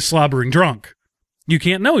guy is slobbering drunk, you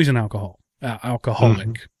can't know he's an alcoholic.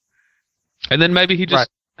 Mm-hmm. And then maybe he just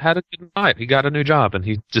had a good night. He got a new job and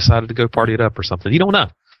he decided to go party it up or something. You don't know.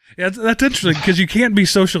 Yeah, that's interesting because you can't be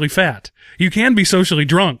socially fat. You can be socially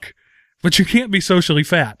drunk, but you can't be socially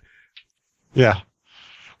fat. Yeah.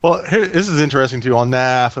 Well, this is interesting too. On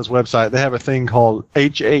NAFA's website, they have a thing called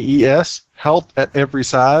HAES, Health at Every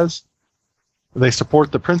Size. They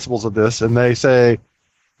support the principles of this, and they say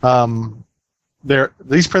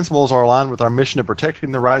these principles are aligned with our mission of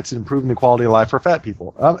protecting the rights and improving the quality of life for fat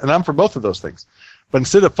people. And I'm for both of those things. But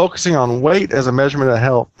instead of focusing on weight as a measurement of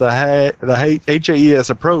health, the HAES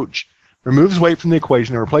approach removes weight from the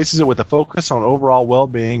equation and replaces it with a focus on overall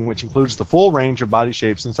well-being, which includes the full range of body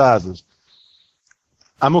shapes and sizes.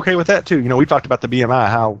 I'm okay with that too. We talked about the BMI,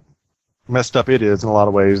 how messed up it is in a lot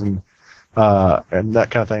of ways, and that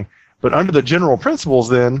kind of thing. But under the general principles,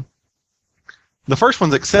 then, the first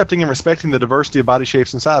one's accepting and respecting the diversity of body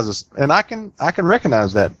shapes and sizes. And I can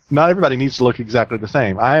recognize that. Not everybody needs to look exactly the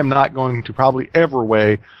same. I am not going to probably ever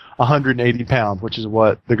weigh 180 pounds, which is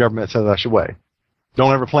what the government says I should weigh.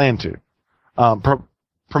 Don't ever plan to.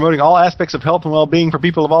 Promoting all aspects of health and well-being for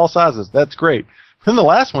people of all sizes. That's great. Then the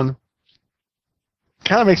last one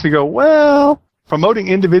kind of makes me go, well, promoting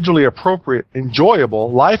individually appropriate,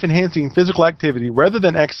 enjoyable, life-enhancing physical activity rather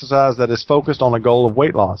than exercise that is focused on a goal of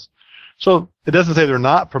weight loss. So it doesn't say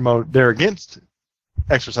they're against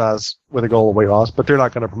exercise with a goal of weight loss, but they're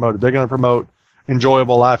not going to promote it. They're going to promote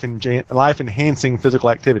enjoyable life-enhancing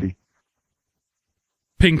physical activity.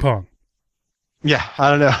 Ping pong. Yeah,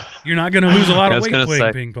 I don't know. You're not going to lose a lot of weight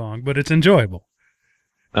playing ping pong, but it's enjoyable.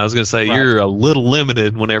 I was going to say, you're a little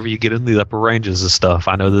limited whenever you get into the upper ranges of stuff.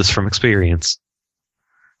 I know this from experience.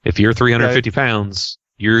 If you're 350 pounds,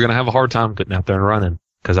 you're going to have a hard time getting out there and running,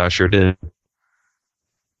 because I sure did.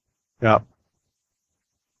 Yeah.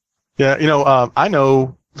 Yeah, I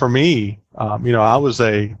know for me, I was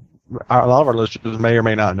a lot of our listeners may or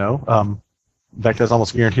may not know. In fact, that's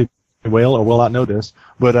almost guaranteed they will or will not know this.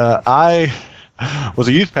 But I was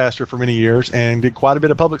a youth pastor for many years and did quite a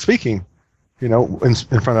bit of public speaking, in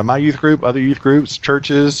front of my youth group, other youth groups,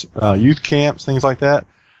 churches, youth camps, things like that.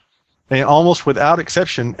 And almost without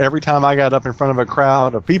exception, every time I got up in front of a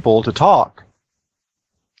crowd of people to talk,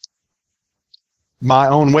 my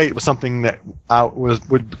own weight was something that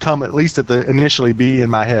would come at least initially be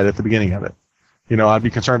in my head at the beginning of it. I'd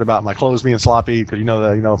be concerned about my clothes being sloppy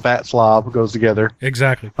because fat slob goes together.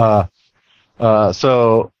 Exactly. So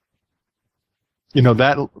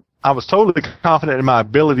that I was totally confident in my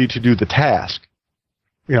ability to do the task,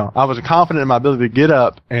 I was confident in my ability to get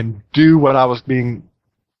up and do what I was being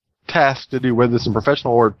tasked to do, whether it's in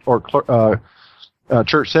professional or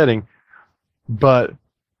church setting. But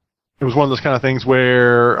it was one of those kind of things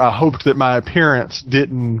where I hoped that my appearance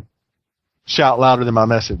didn't shout louder than my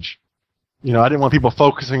message. I didn't want people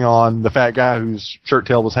focusing on the fat guy whose shirt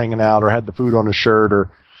tail was hanging out or had the food on his shirt or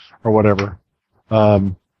whatever.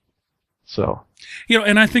 So.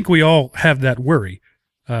 And I think we all have that worry.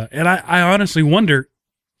 And I honestly wonder,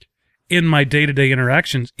 in my day-to-day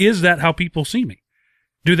interactions, is that how people see me?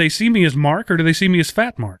 Do they see me as Mark or do they see me as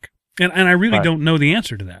Fat Mark? And I really don't know the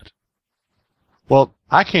answer to that. Well,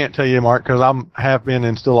 I can't tell you, Mark, because I have been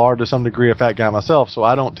and still are to some degree a fat guy myself, so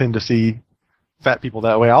I don't tend to see fat people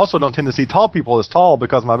that way. I also don't tend to see tall people as tall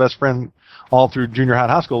because my best friend all through junior high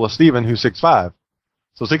and high school was Steven, who's 6'5".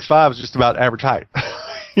 So 6'5" is just about average height.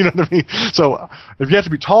 You know what I mean? So if you have to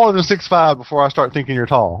be taller than 6'5" before I start thinking you're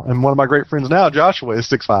tall. And one of my great friends now, Joshua, is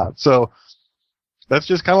 6'5". So that's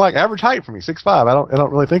just kind of like average height for me, 6'5". I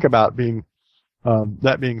don't really think about being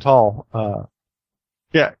that being tall.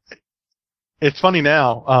 Yeah. It's funny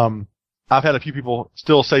now. I've had a few people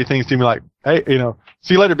still say things to me like, "Hey,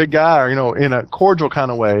 see you later, big guy," or in a cordial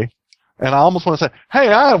kind of way. And I almost want to say,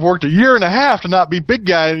 "Hey, I have worked a year and a half to not be big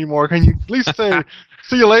guy anymore. Can you at least say,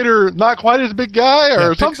 see you later, not quite as big guy,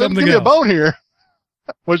 or something? Give me a bone here."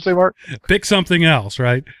 What'd you say, Mark? Pick something else,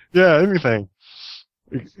 right? Yeah, anything.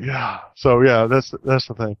 Yeah. So yeah, that's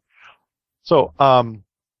the thing. So I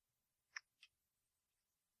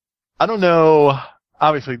don't know.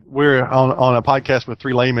 Obviously, we're on a podcast with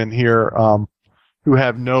three laymen here who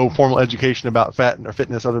have no formal education about fat or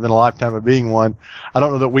fitness other than a lifetime of being one. I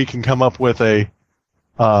don't know that we can come up with a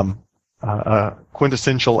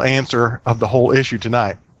quintessential answer of the whole issue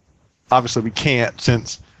tonight. Obviously, we can't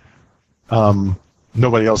since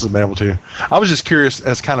nobody else has been able to. I was just curious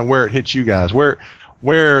as kind of where it hits you guys, where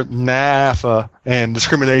NAFA and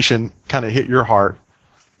discrimination kind of hit your heart.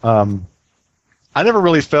 I never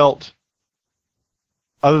really felt,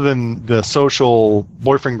 other than the social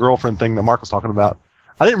boyfriend-girlfriend thing that Mark was talking about,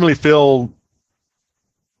 I didn't really feel,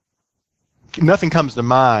 nothing comes to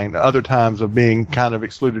mind other times of being kind of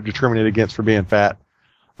excluded, discriminated against for being fat.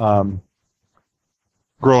 Growing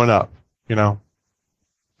up,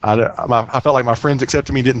 I felt like my friends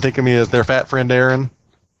accepted me, didn't think of me as their fat friend Aaron.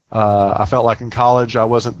 I felt like in college I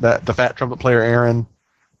wasn't the fat trumpet player Aaron.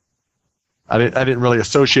 I didn't really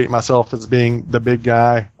associate myself as being the big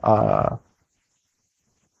guy. But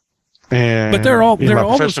there are all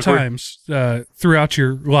those times throughout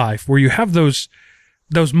your life where you have those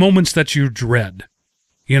moments that you dread.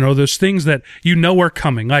 Those things that are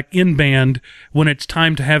coming, like in band when it's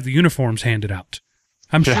time to have the uniforms handed out.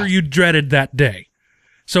 I'm sure you dreaded that day.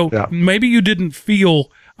 So maybe you didn't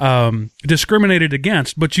feel discriminated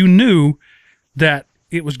against, but you knew that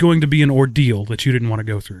it was going to be an ordeal that you didn't want to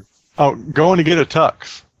go through. Oh, going to get a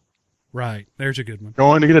tux. Right. There's a good one.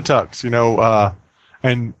 Going to get a tux,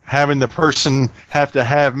 and having the person have to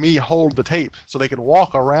have me hold the tape so they could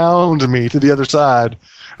walk around me to the other side,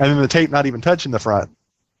 and then the tape not even touching the front,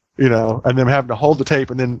 and then having to hold the tape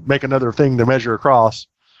and then make another thing to measure across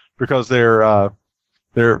because their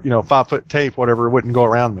 5-foot tape, whatever, wouldn't go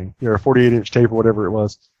around me. A 48-inch tape or whatever it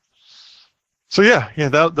was. So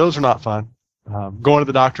those are not fun. Going to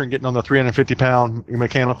the doctor and getting on the 350-pound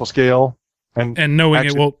mechanical scale and knowing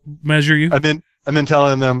it won't measure you, and then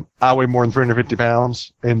telling them I weigh more than 350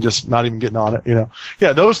 pounds and just not even getting on it,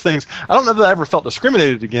 those things. I don't know that I ever felt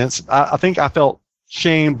discriminated against. I think I felt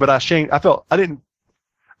shamed, but I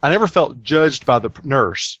never felt judged by the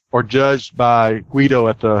nurse or judged by Guido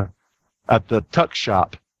at the tuck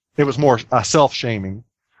shop. It was more self-shaming.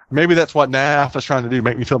 Maybe that's what NAF is trying to do,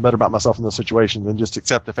 make me feel better about myself in those situations and just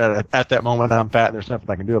accept the fact that at that moment I'm fat and there's nothing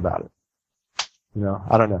I can do about it.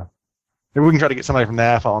 I don't know. Maybe we can try to get somebody from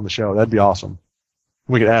NAF on the show. That'd be awesome.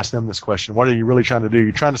 We could ask them this question. What are you really trying to do?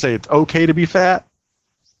 You're trying to say it's okay to be fat?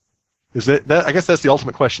 Is that I guess that's the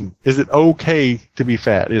ultimate question. Is it okay to be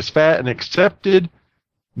fat? Is fat an accepted,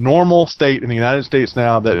 normal state in the United States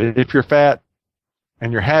now that if you're fat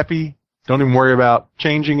and you're happy, don't even worry about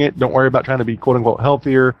changing it, don't worry about trying to be quote-unquote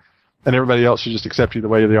healthier, and everybody else should just accept you the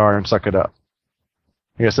way they are and suck it up?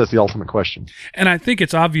 I guess that's the ultimate question. And I think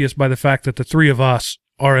it's obvious by the fact that the three of us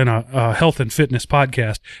are in a health and fitness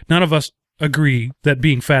podcast. None of us agree that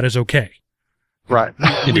being fat is okay. Right.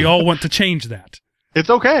 We all want to change that.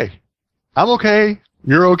 It's okay. I'm okay.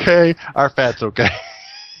 You're okay. Our fat's okay.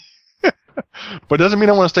 But it doesn't mean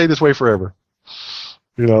I want to stay this way forever.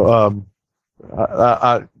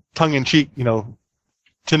 I tongue-in-cheek,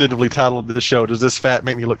 tentatively titled this show, "Does this fat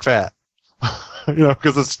make me look fat?"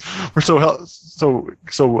 Because we're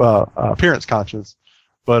so appearance conscious.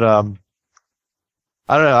 But I don't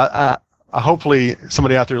know. I hopefully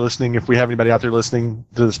somebody out there listening, if we have anybody out there listening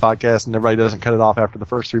to this podcast and everybody doesn't cut it off after the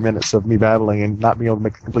first 3 minutes of me babbling and not being able to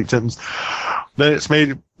make a complete sentence, then it's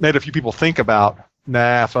made a few people think about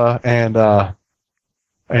NAAFA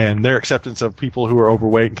and their acceptance of people who are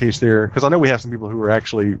overweight in case because I know we have some people who are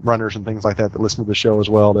actually runners and things like that listen to the show as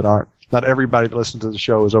well that aren't, not everybody that listens to the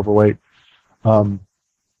show is overweight. Any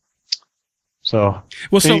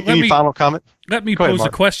final comment? Let me pose a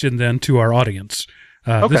question then to our audience.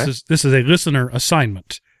 Okay. This is a listener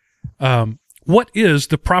assignment. What is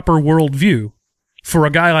the proper worldview for a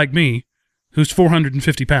guy like me who's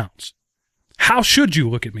 450 pounds? How should you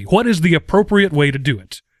look at me? What is the appropriate way to do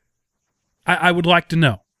it? I would like to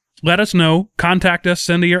know. Let us know. Contact us.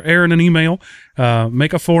 Send Aaron an email.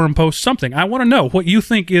 Make a forum post. Something. I want to know what you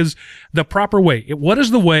think is the proper way. What is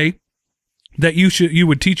the way that you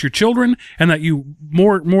would teach your children, and that you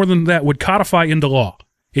more than that would codify into law?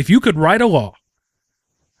 If you could write a law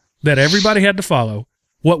that everybody had to follow,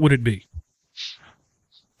 what would it be?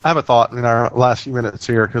 I have a thought in our last few minutes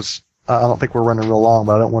here because I don't think we're running real long,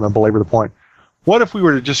 but I don't want to belabor the point. What if we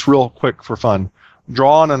were to just real quick for fun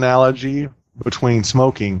draw an analogy between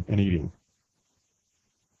smoking and eating?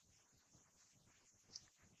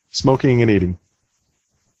 Smoking and eating.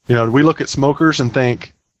 Do we look at smokers and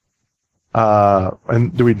think,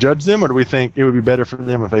 and do we judge them, or do we think it would be better for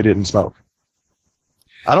them if they didn't smoke?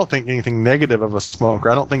 I don't think anything negative of a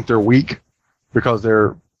smoker. I don't think they're weak because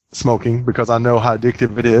they're smoking, because I know how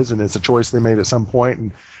addictive it is, and it's a choice they made at some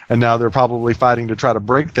point, and now they're probably fighting to try to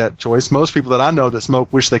break that choice. Most people that I know that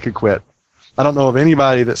smoke wish they could quit. I don't know of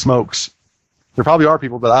anybody that smokes. There probably are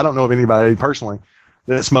people, but I don't know of anybody personally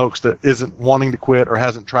that smokes that isn't wanting to quit or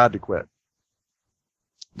hasn't tried to quit.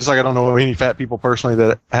 Just like I don't know of any fat people personally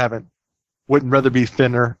that wouldn't rather be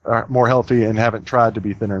thinner or more healthy and haven't tried to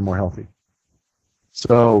be thinner and more healthy.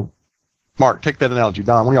 So, Mark, take that analogy.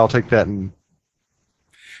 Don, we all take that.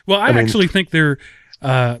 Well, I actually think there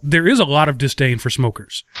is a lot of disdain for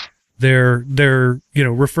smokers. They're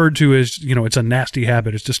referred to as, it's a nasty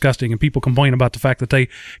habit, it's disgusting, and people complain about the fact that they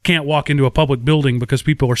can't walk into a public building because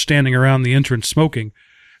people are standing around the entrance smoking.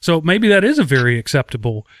 So maybe that is a very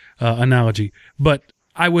acceptable analogy. But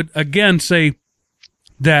I would again say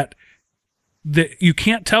that you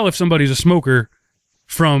can't tell if somebody's a smoker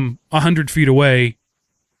from 100 feet away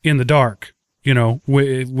in the dark, unless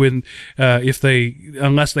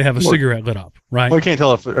they have a cigarette lit up, right? Well, you can't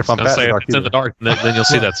tell if I'm fat in the dark. If it's in the dark, then you'll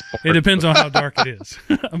see that's. It depends on how dark it is.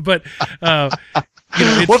 But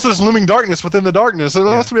what's this looming darkness within the darkness? It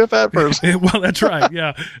must be a fat person. Well, that's right.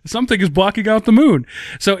 Yeah, something is blocking out the moon.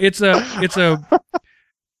 So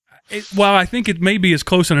while I think it may be as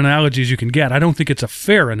close an analogy as you can get, I don't think it's a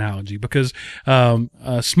fair analogy because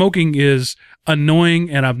smoking is annoying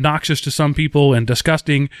and obnoxious to some people and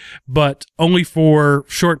disgusting, but only for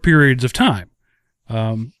short periods of time.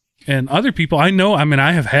 And other people, I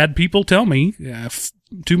have had people tell me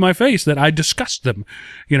to my face that I disgust them,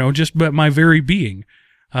 just by my very being.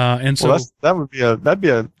 And so that'd be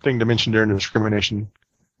a thing to mention during the discrimination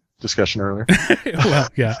discussion earlier. Well,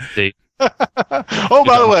 yeah. Oh,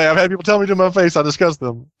 by the way, I've had people tell me to my face I discuss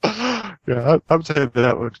them. Yeah, I would say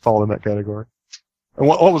that would fall in that category. And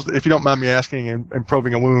what was, if you don't mind me asking and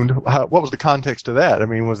probing a wound, what was the context of that? I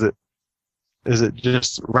mean, is it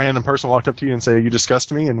just a random person walked up to you and say, you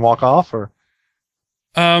disgust me, and walk off, or?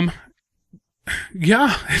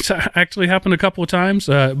 Yeah, it's actually happened a couple of times,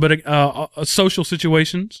 but social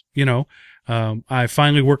situations, I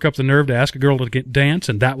finally work up the nerve to ask a girl to dance,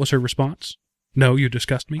 and that was her response. No, you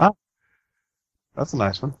disgust me. Oh, that's a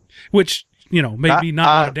nice one. Which, maybe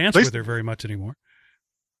not want to dance with her very much anymore.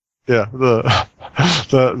 Yeah,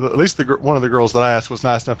 at least one of the girls that I asked was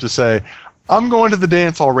nice enough to say, I'm going to the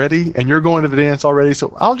dance already, and you're going to the dance already,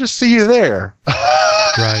 so I'll just see you there.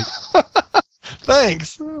 Right.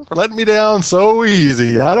 Thanks for letting me down so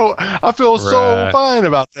easy. I feel so fine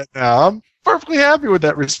about that now. I'm perfectly happy with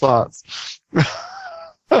that response.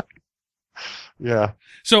 Yeah.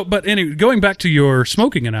 So, but anyway, going back to your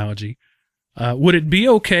smoking analogy, would it be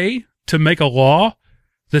okay to make a law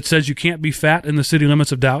that says you can't be fat in the city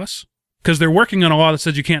limits of Dallas? Because they're working on a law that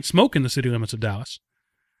says you can't smoke in the city limits of Dallas.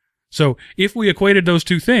 So if we equated those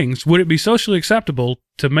two things, would it be socially acceptable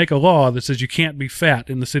to make a law that says you can't be fat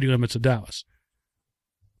in the city limits of Dallas?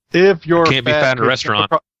 If you can't be fat in a restaurant.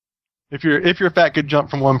 If your fat could jump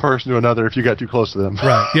from one person to another if you got too close to them.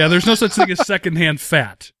 Right. Yeah, there's no such thing as secondhand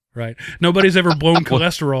fat. Right. Nobody's ever blown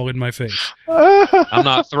cholesterol in my face. I'm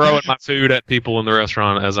not throwing my food at people in the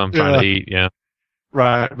restaurant as I'm trying to eat. Yeah.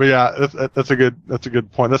 Right. But yeah, that's a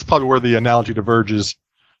good point. That's probably where the analogy diverges.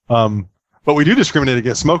 But we do discriminate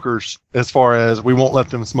against smokers as far as we won't let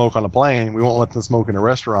them smoke on a plane. We won't let them smoke in a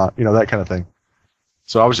restaurant, that kind of thing.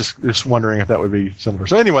 So I was just wondering if that would be similar.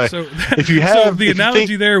 So anyway, if you have... So the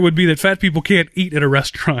analogy there would be that fat people can't eat at a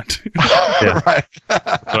restaurant. Yeah. Right.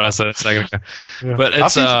 That's what I said a second ago. Yeah. But it's,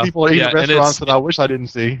 I've seen some people eat at restaurants that I wish I didn't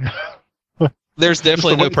see. There's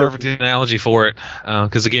definitely no perfect analogy for it.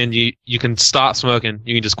 Because again, you can stop smoking,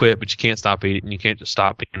 you can just quit, but you can't stop eating. You can't just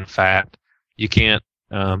stop being fat. You can't,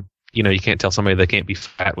 you can't tell somebody they can't be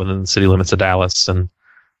fat within the city limits of Dallas. And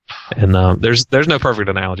there's no perfect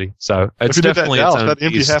analogy. So it's definitely its own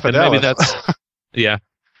piece. And maybe that's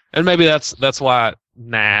and maybe that's why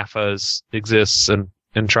NAFA exists and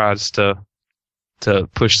tries to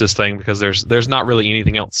push this thing, because there's not really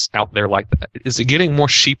anything else out there like that. Is it getting more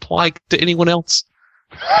sheep-like to anyone else?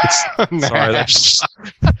 Sorry, that's just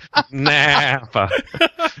NAFA.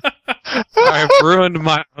 I've ruined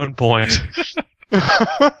my own point.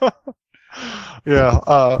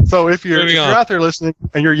 Yeah. So if you're out there listening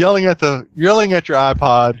and you're yelling at your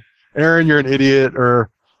iPod, Aaron, you're an idiot, or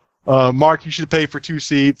Mark, you should pay for 2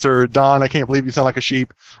 seats, or Don, I can't believe you sound like a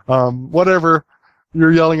sheep. Whatever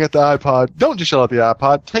you're yelling at the iPod, don't just yell at the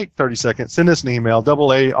iPod. Take 30 seconds. Send us an email,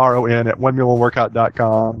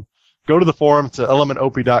 AARON@onemilloneworkout.com. Go to the forum to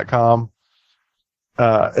elementop.com.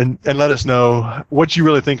 And let us know what you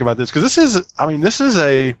really think about this, because this is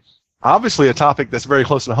obviously a topic that's very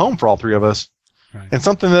close to home for all three of us, right, and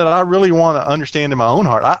something that I really want to understand in my own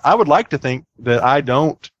heart. I would like to think that I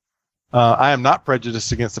am not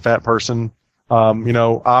prejudiced against a fat person. I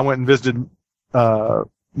went and visited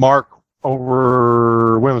Mark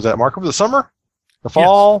over, when was that, Mark? Over the summer? The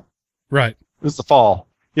fall? Yes. Right. It was the fall.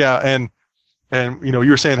 Yeah, and you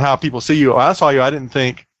were saying how people see you. I saw you, I didn't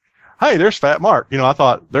think, hey, there's fat Mark. I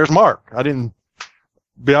thought, there's Mark. I didn't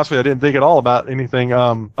think at all about anything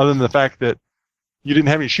other than the fact that you didn't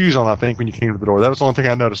have any shoes on, I think, when you came to the door. That was the only thing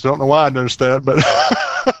I noticed. I don't know why I noticed that, but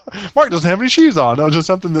Mark doesn't have any shoes on. That was just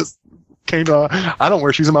something that came to... I don't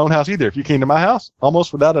wear shoes in my own house either. If you came to my house,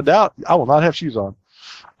 almost without a doubt, I will not have shoes on.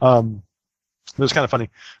 It was kind of funny.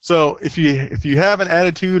 So if you have an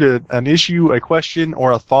attitude, an issue, a question,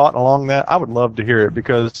 or a thought along that, I would love to hear it,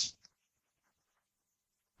 because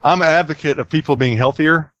I'm an advocate of people being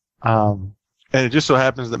healthier. And it just so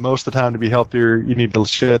happens that most of the time, to be healthier, you need to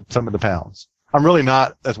shed some of the pounds. I'm really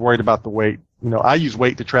not as worried about the weight. I use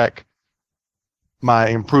weight to track my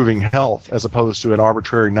improving health as opposed to an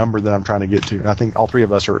arbitrary number that I'm trying to get to. And I think all three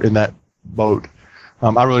of us are in that boat.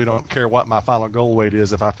 I really don't care what my final goal weight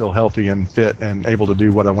is if I feel healthy and fit and able to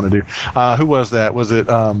do what I want to do. Who was that? Was it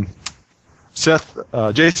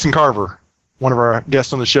Jason Carver, one of our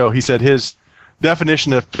guests on the show? He said his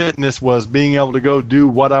definition of fitness was being able to go do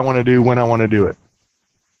what I want to do when I want to do it,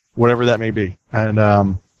 whatever that may be. And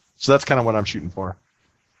so that's kind of what I'm shooting for.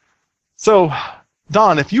 So,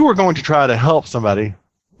 Don, if you were going to try to help somebody,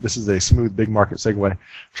 this is a smooth big market segue,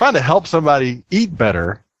 trying to help somebody eat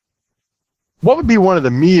better, what would be one of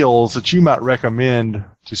the meals that you might recommend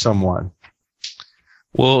to someone?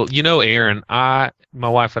 Well, Aaron, my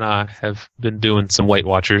wife and I have been doing some Weight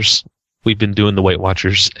Watchers. We've been doing the Weight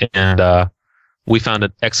Watchers, and we found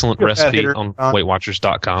an excellent recipe on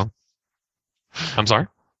WeightWatchers.com. I'm sorry?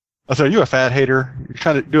 I said, are you a fat hater? You're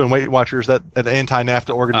kind of doing Weight Watchers, that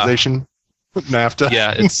anti-NAFTA organization? NAFTA.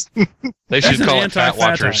 Yeah, they should call it Fat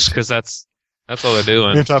Watchers, because that's what they're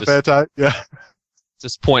doing. Anti-fat type, yeah.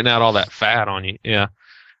 Just pointing out all that fat on you. Yeah.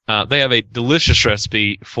 They have a delicious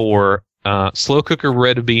recipe for slow cooker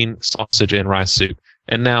red bean sausage and rice soup.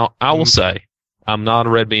 And now I will say, I'm not a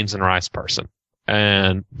red beans and rice person.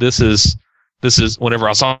 And this is whenever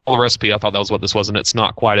I saw the recipe, I thought that was what this was, and it's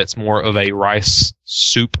not quite. It's more of a rice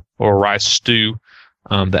soup or rice stew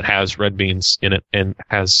that has red beans in it and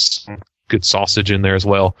has good sausage in there as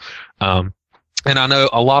well. And I know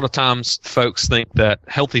a lot of times folks think that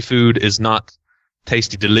healthy food is not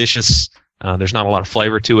tasty, delicious. There's not a lot of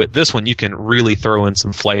flavor to it. This one, you can really throw in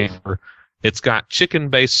some flavor. It's got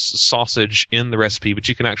chicken-based sausage in the recipe, but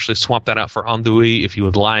you can actually swap that out for andouille if you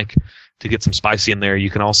would like to get some spicy in there.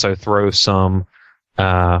 You can also throw some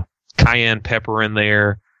cayenne pepper in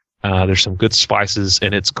there. There's some good spices,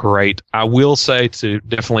 and it's great. I will say to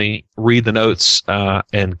definitely read the notes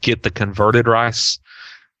and get the converted rice,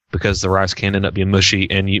 because the rice can end up being mushy,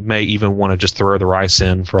 and you may even want to just throw the rice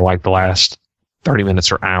in for like the last 30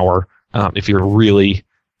 minutes or hour if you're really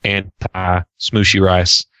anti-smooshy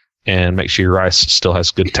rice, and make sure your rice still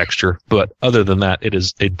has good texture. But other than that, it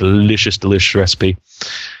is a delicious, delicious recipe.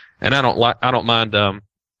 And I don't mind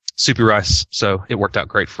soupy rice, so it worked out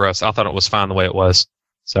great for us. I thought it was fine the way it was.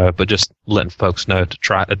 So, but just letting folks know to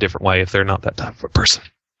try it a different way if they're not that type of person.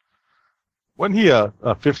 Wasn't he a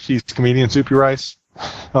 50s comedian, Soupy Rice?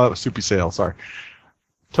 Oh, it was Soupy Sale, sorry.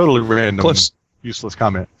 Totally random, Close. Useless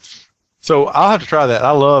comment. So I'll have to try that.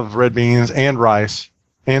 I love red beans and rice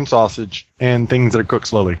and sausage and things that are cooked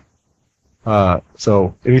slowly.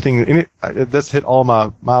 So that's hit all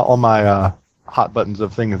my hot buttons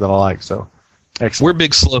of things that I like. So excellent. We're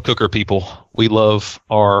big slow cooker people. We love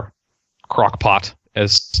our crock pot,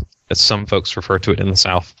 as some folks refer to it in the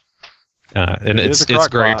South. And it's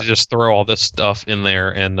great to just throw all this stuff in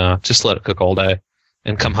there and just let it cook all day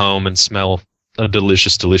and come home and smell a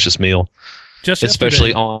delicious, delicious meal.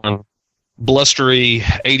 Especially on blustery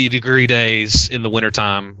 80-degree days in the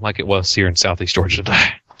wintertime like it was here in Southeast Georgia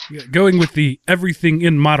today. Going with the everything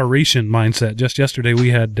in moderation mindset, just yesterday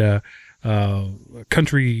we had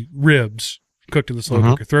country ribs cooked in the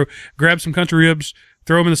slow cooker. Grab some country ribs,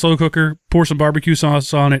 throw them in the slow cooker, pour some barbecue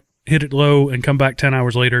sauce on it, hit it low, and come back 10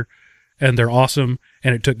 hours later, and they're awesome,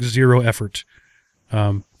 and it took zero effort.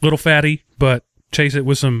 Little fatty, but chase it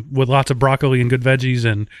with lots of broccoli and good veggies,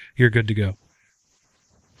 and you're good to go.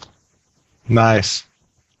 Nice.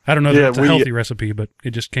 I don't know that it's a healthy recipe, but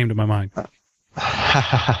it just came to my mind.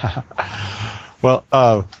 Well,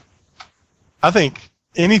 I think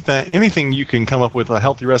anything you can come up with a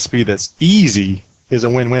healthy recipe that's easy is a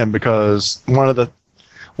win-win, because one of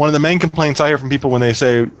the main complaints I hear from people when they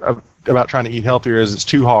say about trying to eat healthier is it's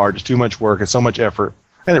too hard, it's too much work, it's so much effort,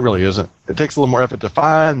 and it really isn't. It takes a little more effort to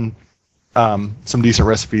find some decent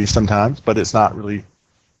recipes sometimes, but it's not really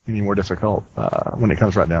any more difficult when it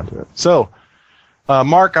comes right down to it. So,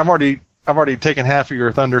 Mark, I've already taken half of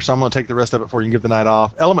your thunder, so I'm going to take the rest of it before you can give the night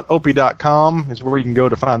off. ElementOP.com is where you can go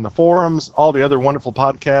to find the forums, all the other wonderful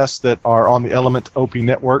podcasts that are on the Element OP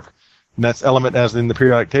network. And that's Element as in the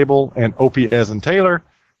periodic table and OP as in Taylor.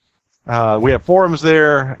 We have forums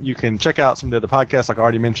there. You can check out some of the other podcasts like I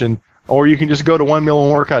already mentioned, or you can just go to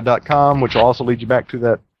 1millionworkout.com, which will also lead you back to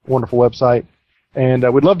that wonderful website. And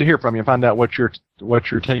we'd love to hear from you and find out what your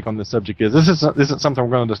take on this subject is. This isn't something we're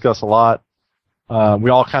going to discuss a lot. We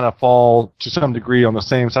all kind of fall to some degree on the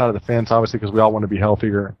same side of the fence, obviously, because we all want to be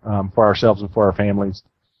healthier for ourselves and for our families.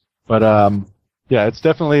 But yeah, it's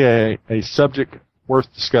definitely a subject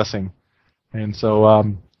worth discussing. And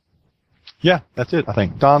so, yeah, that's it, I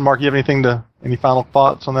think. Don, Mark, you have any final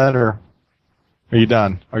thoughts on that, or are you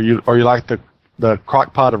done? Are you like the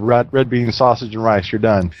crock pot of red beans, sausage, and rice? You're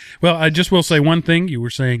done. Well, I just will say one thing. You were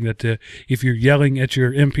saying that if you're yelling at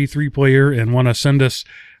your MP3 player and want to send us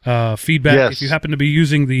feedback, yes. If you happen to be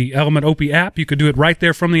using the Element OP app, you could do it right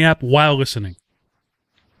there from the app while listening.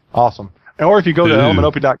 Awesome. Or if you go to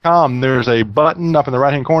elementop.com, there's a button up in the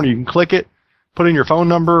right-hand corner. You can click it, put in your phone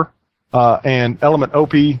number, and Element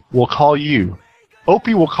OP will call you. OP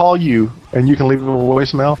will call you, and you can leave a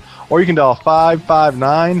voicemail, or you can dial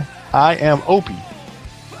 559 I am OP.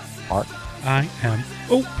 Mark? I am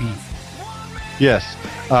OP. Yes.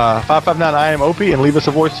 559 I am OP, and leave us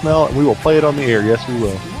a voicemail, and we will play it on the air. Yes, we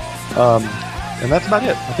will. And that's about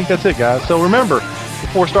it. I think that's it, guys. So remember,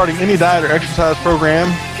 before starting any diet or exercise program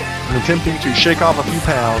and attempting to shake off a few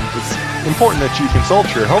pounds, it's important that you consult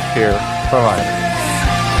your healthcare provider.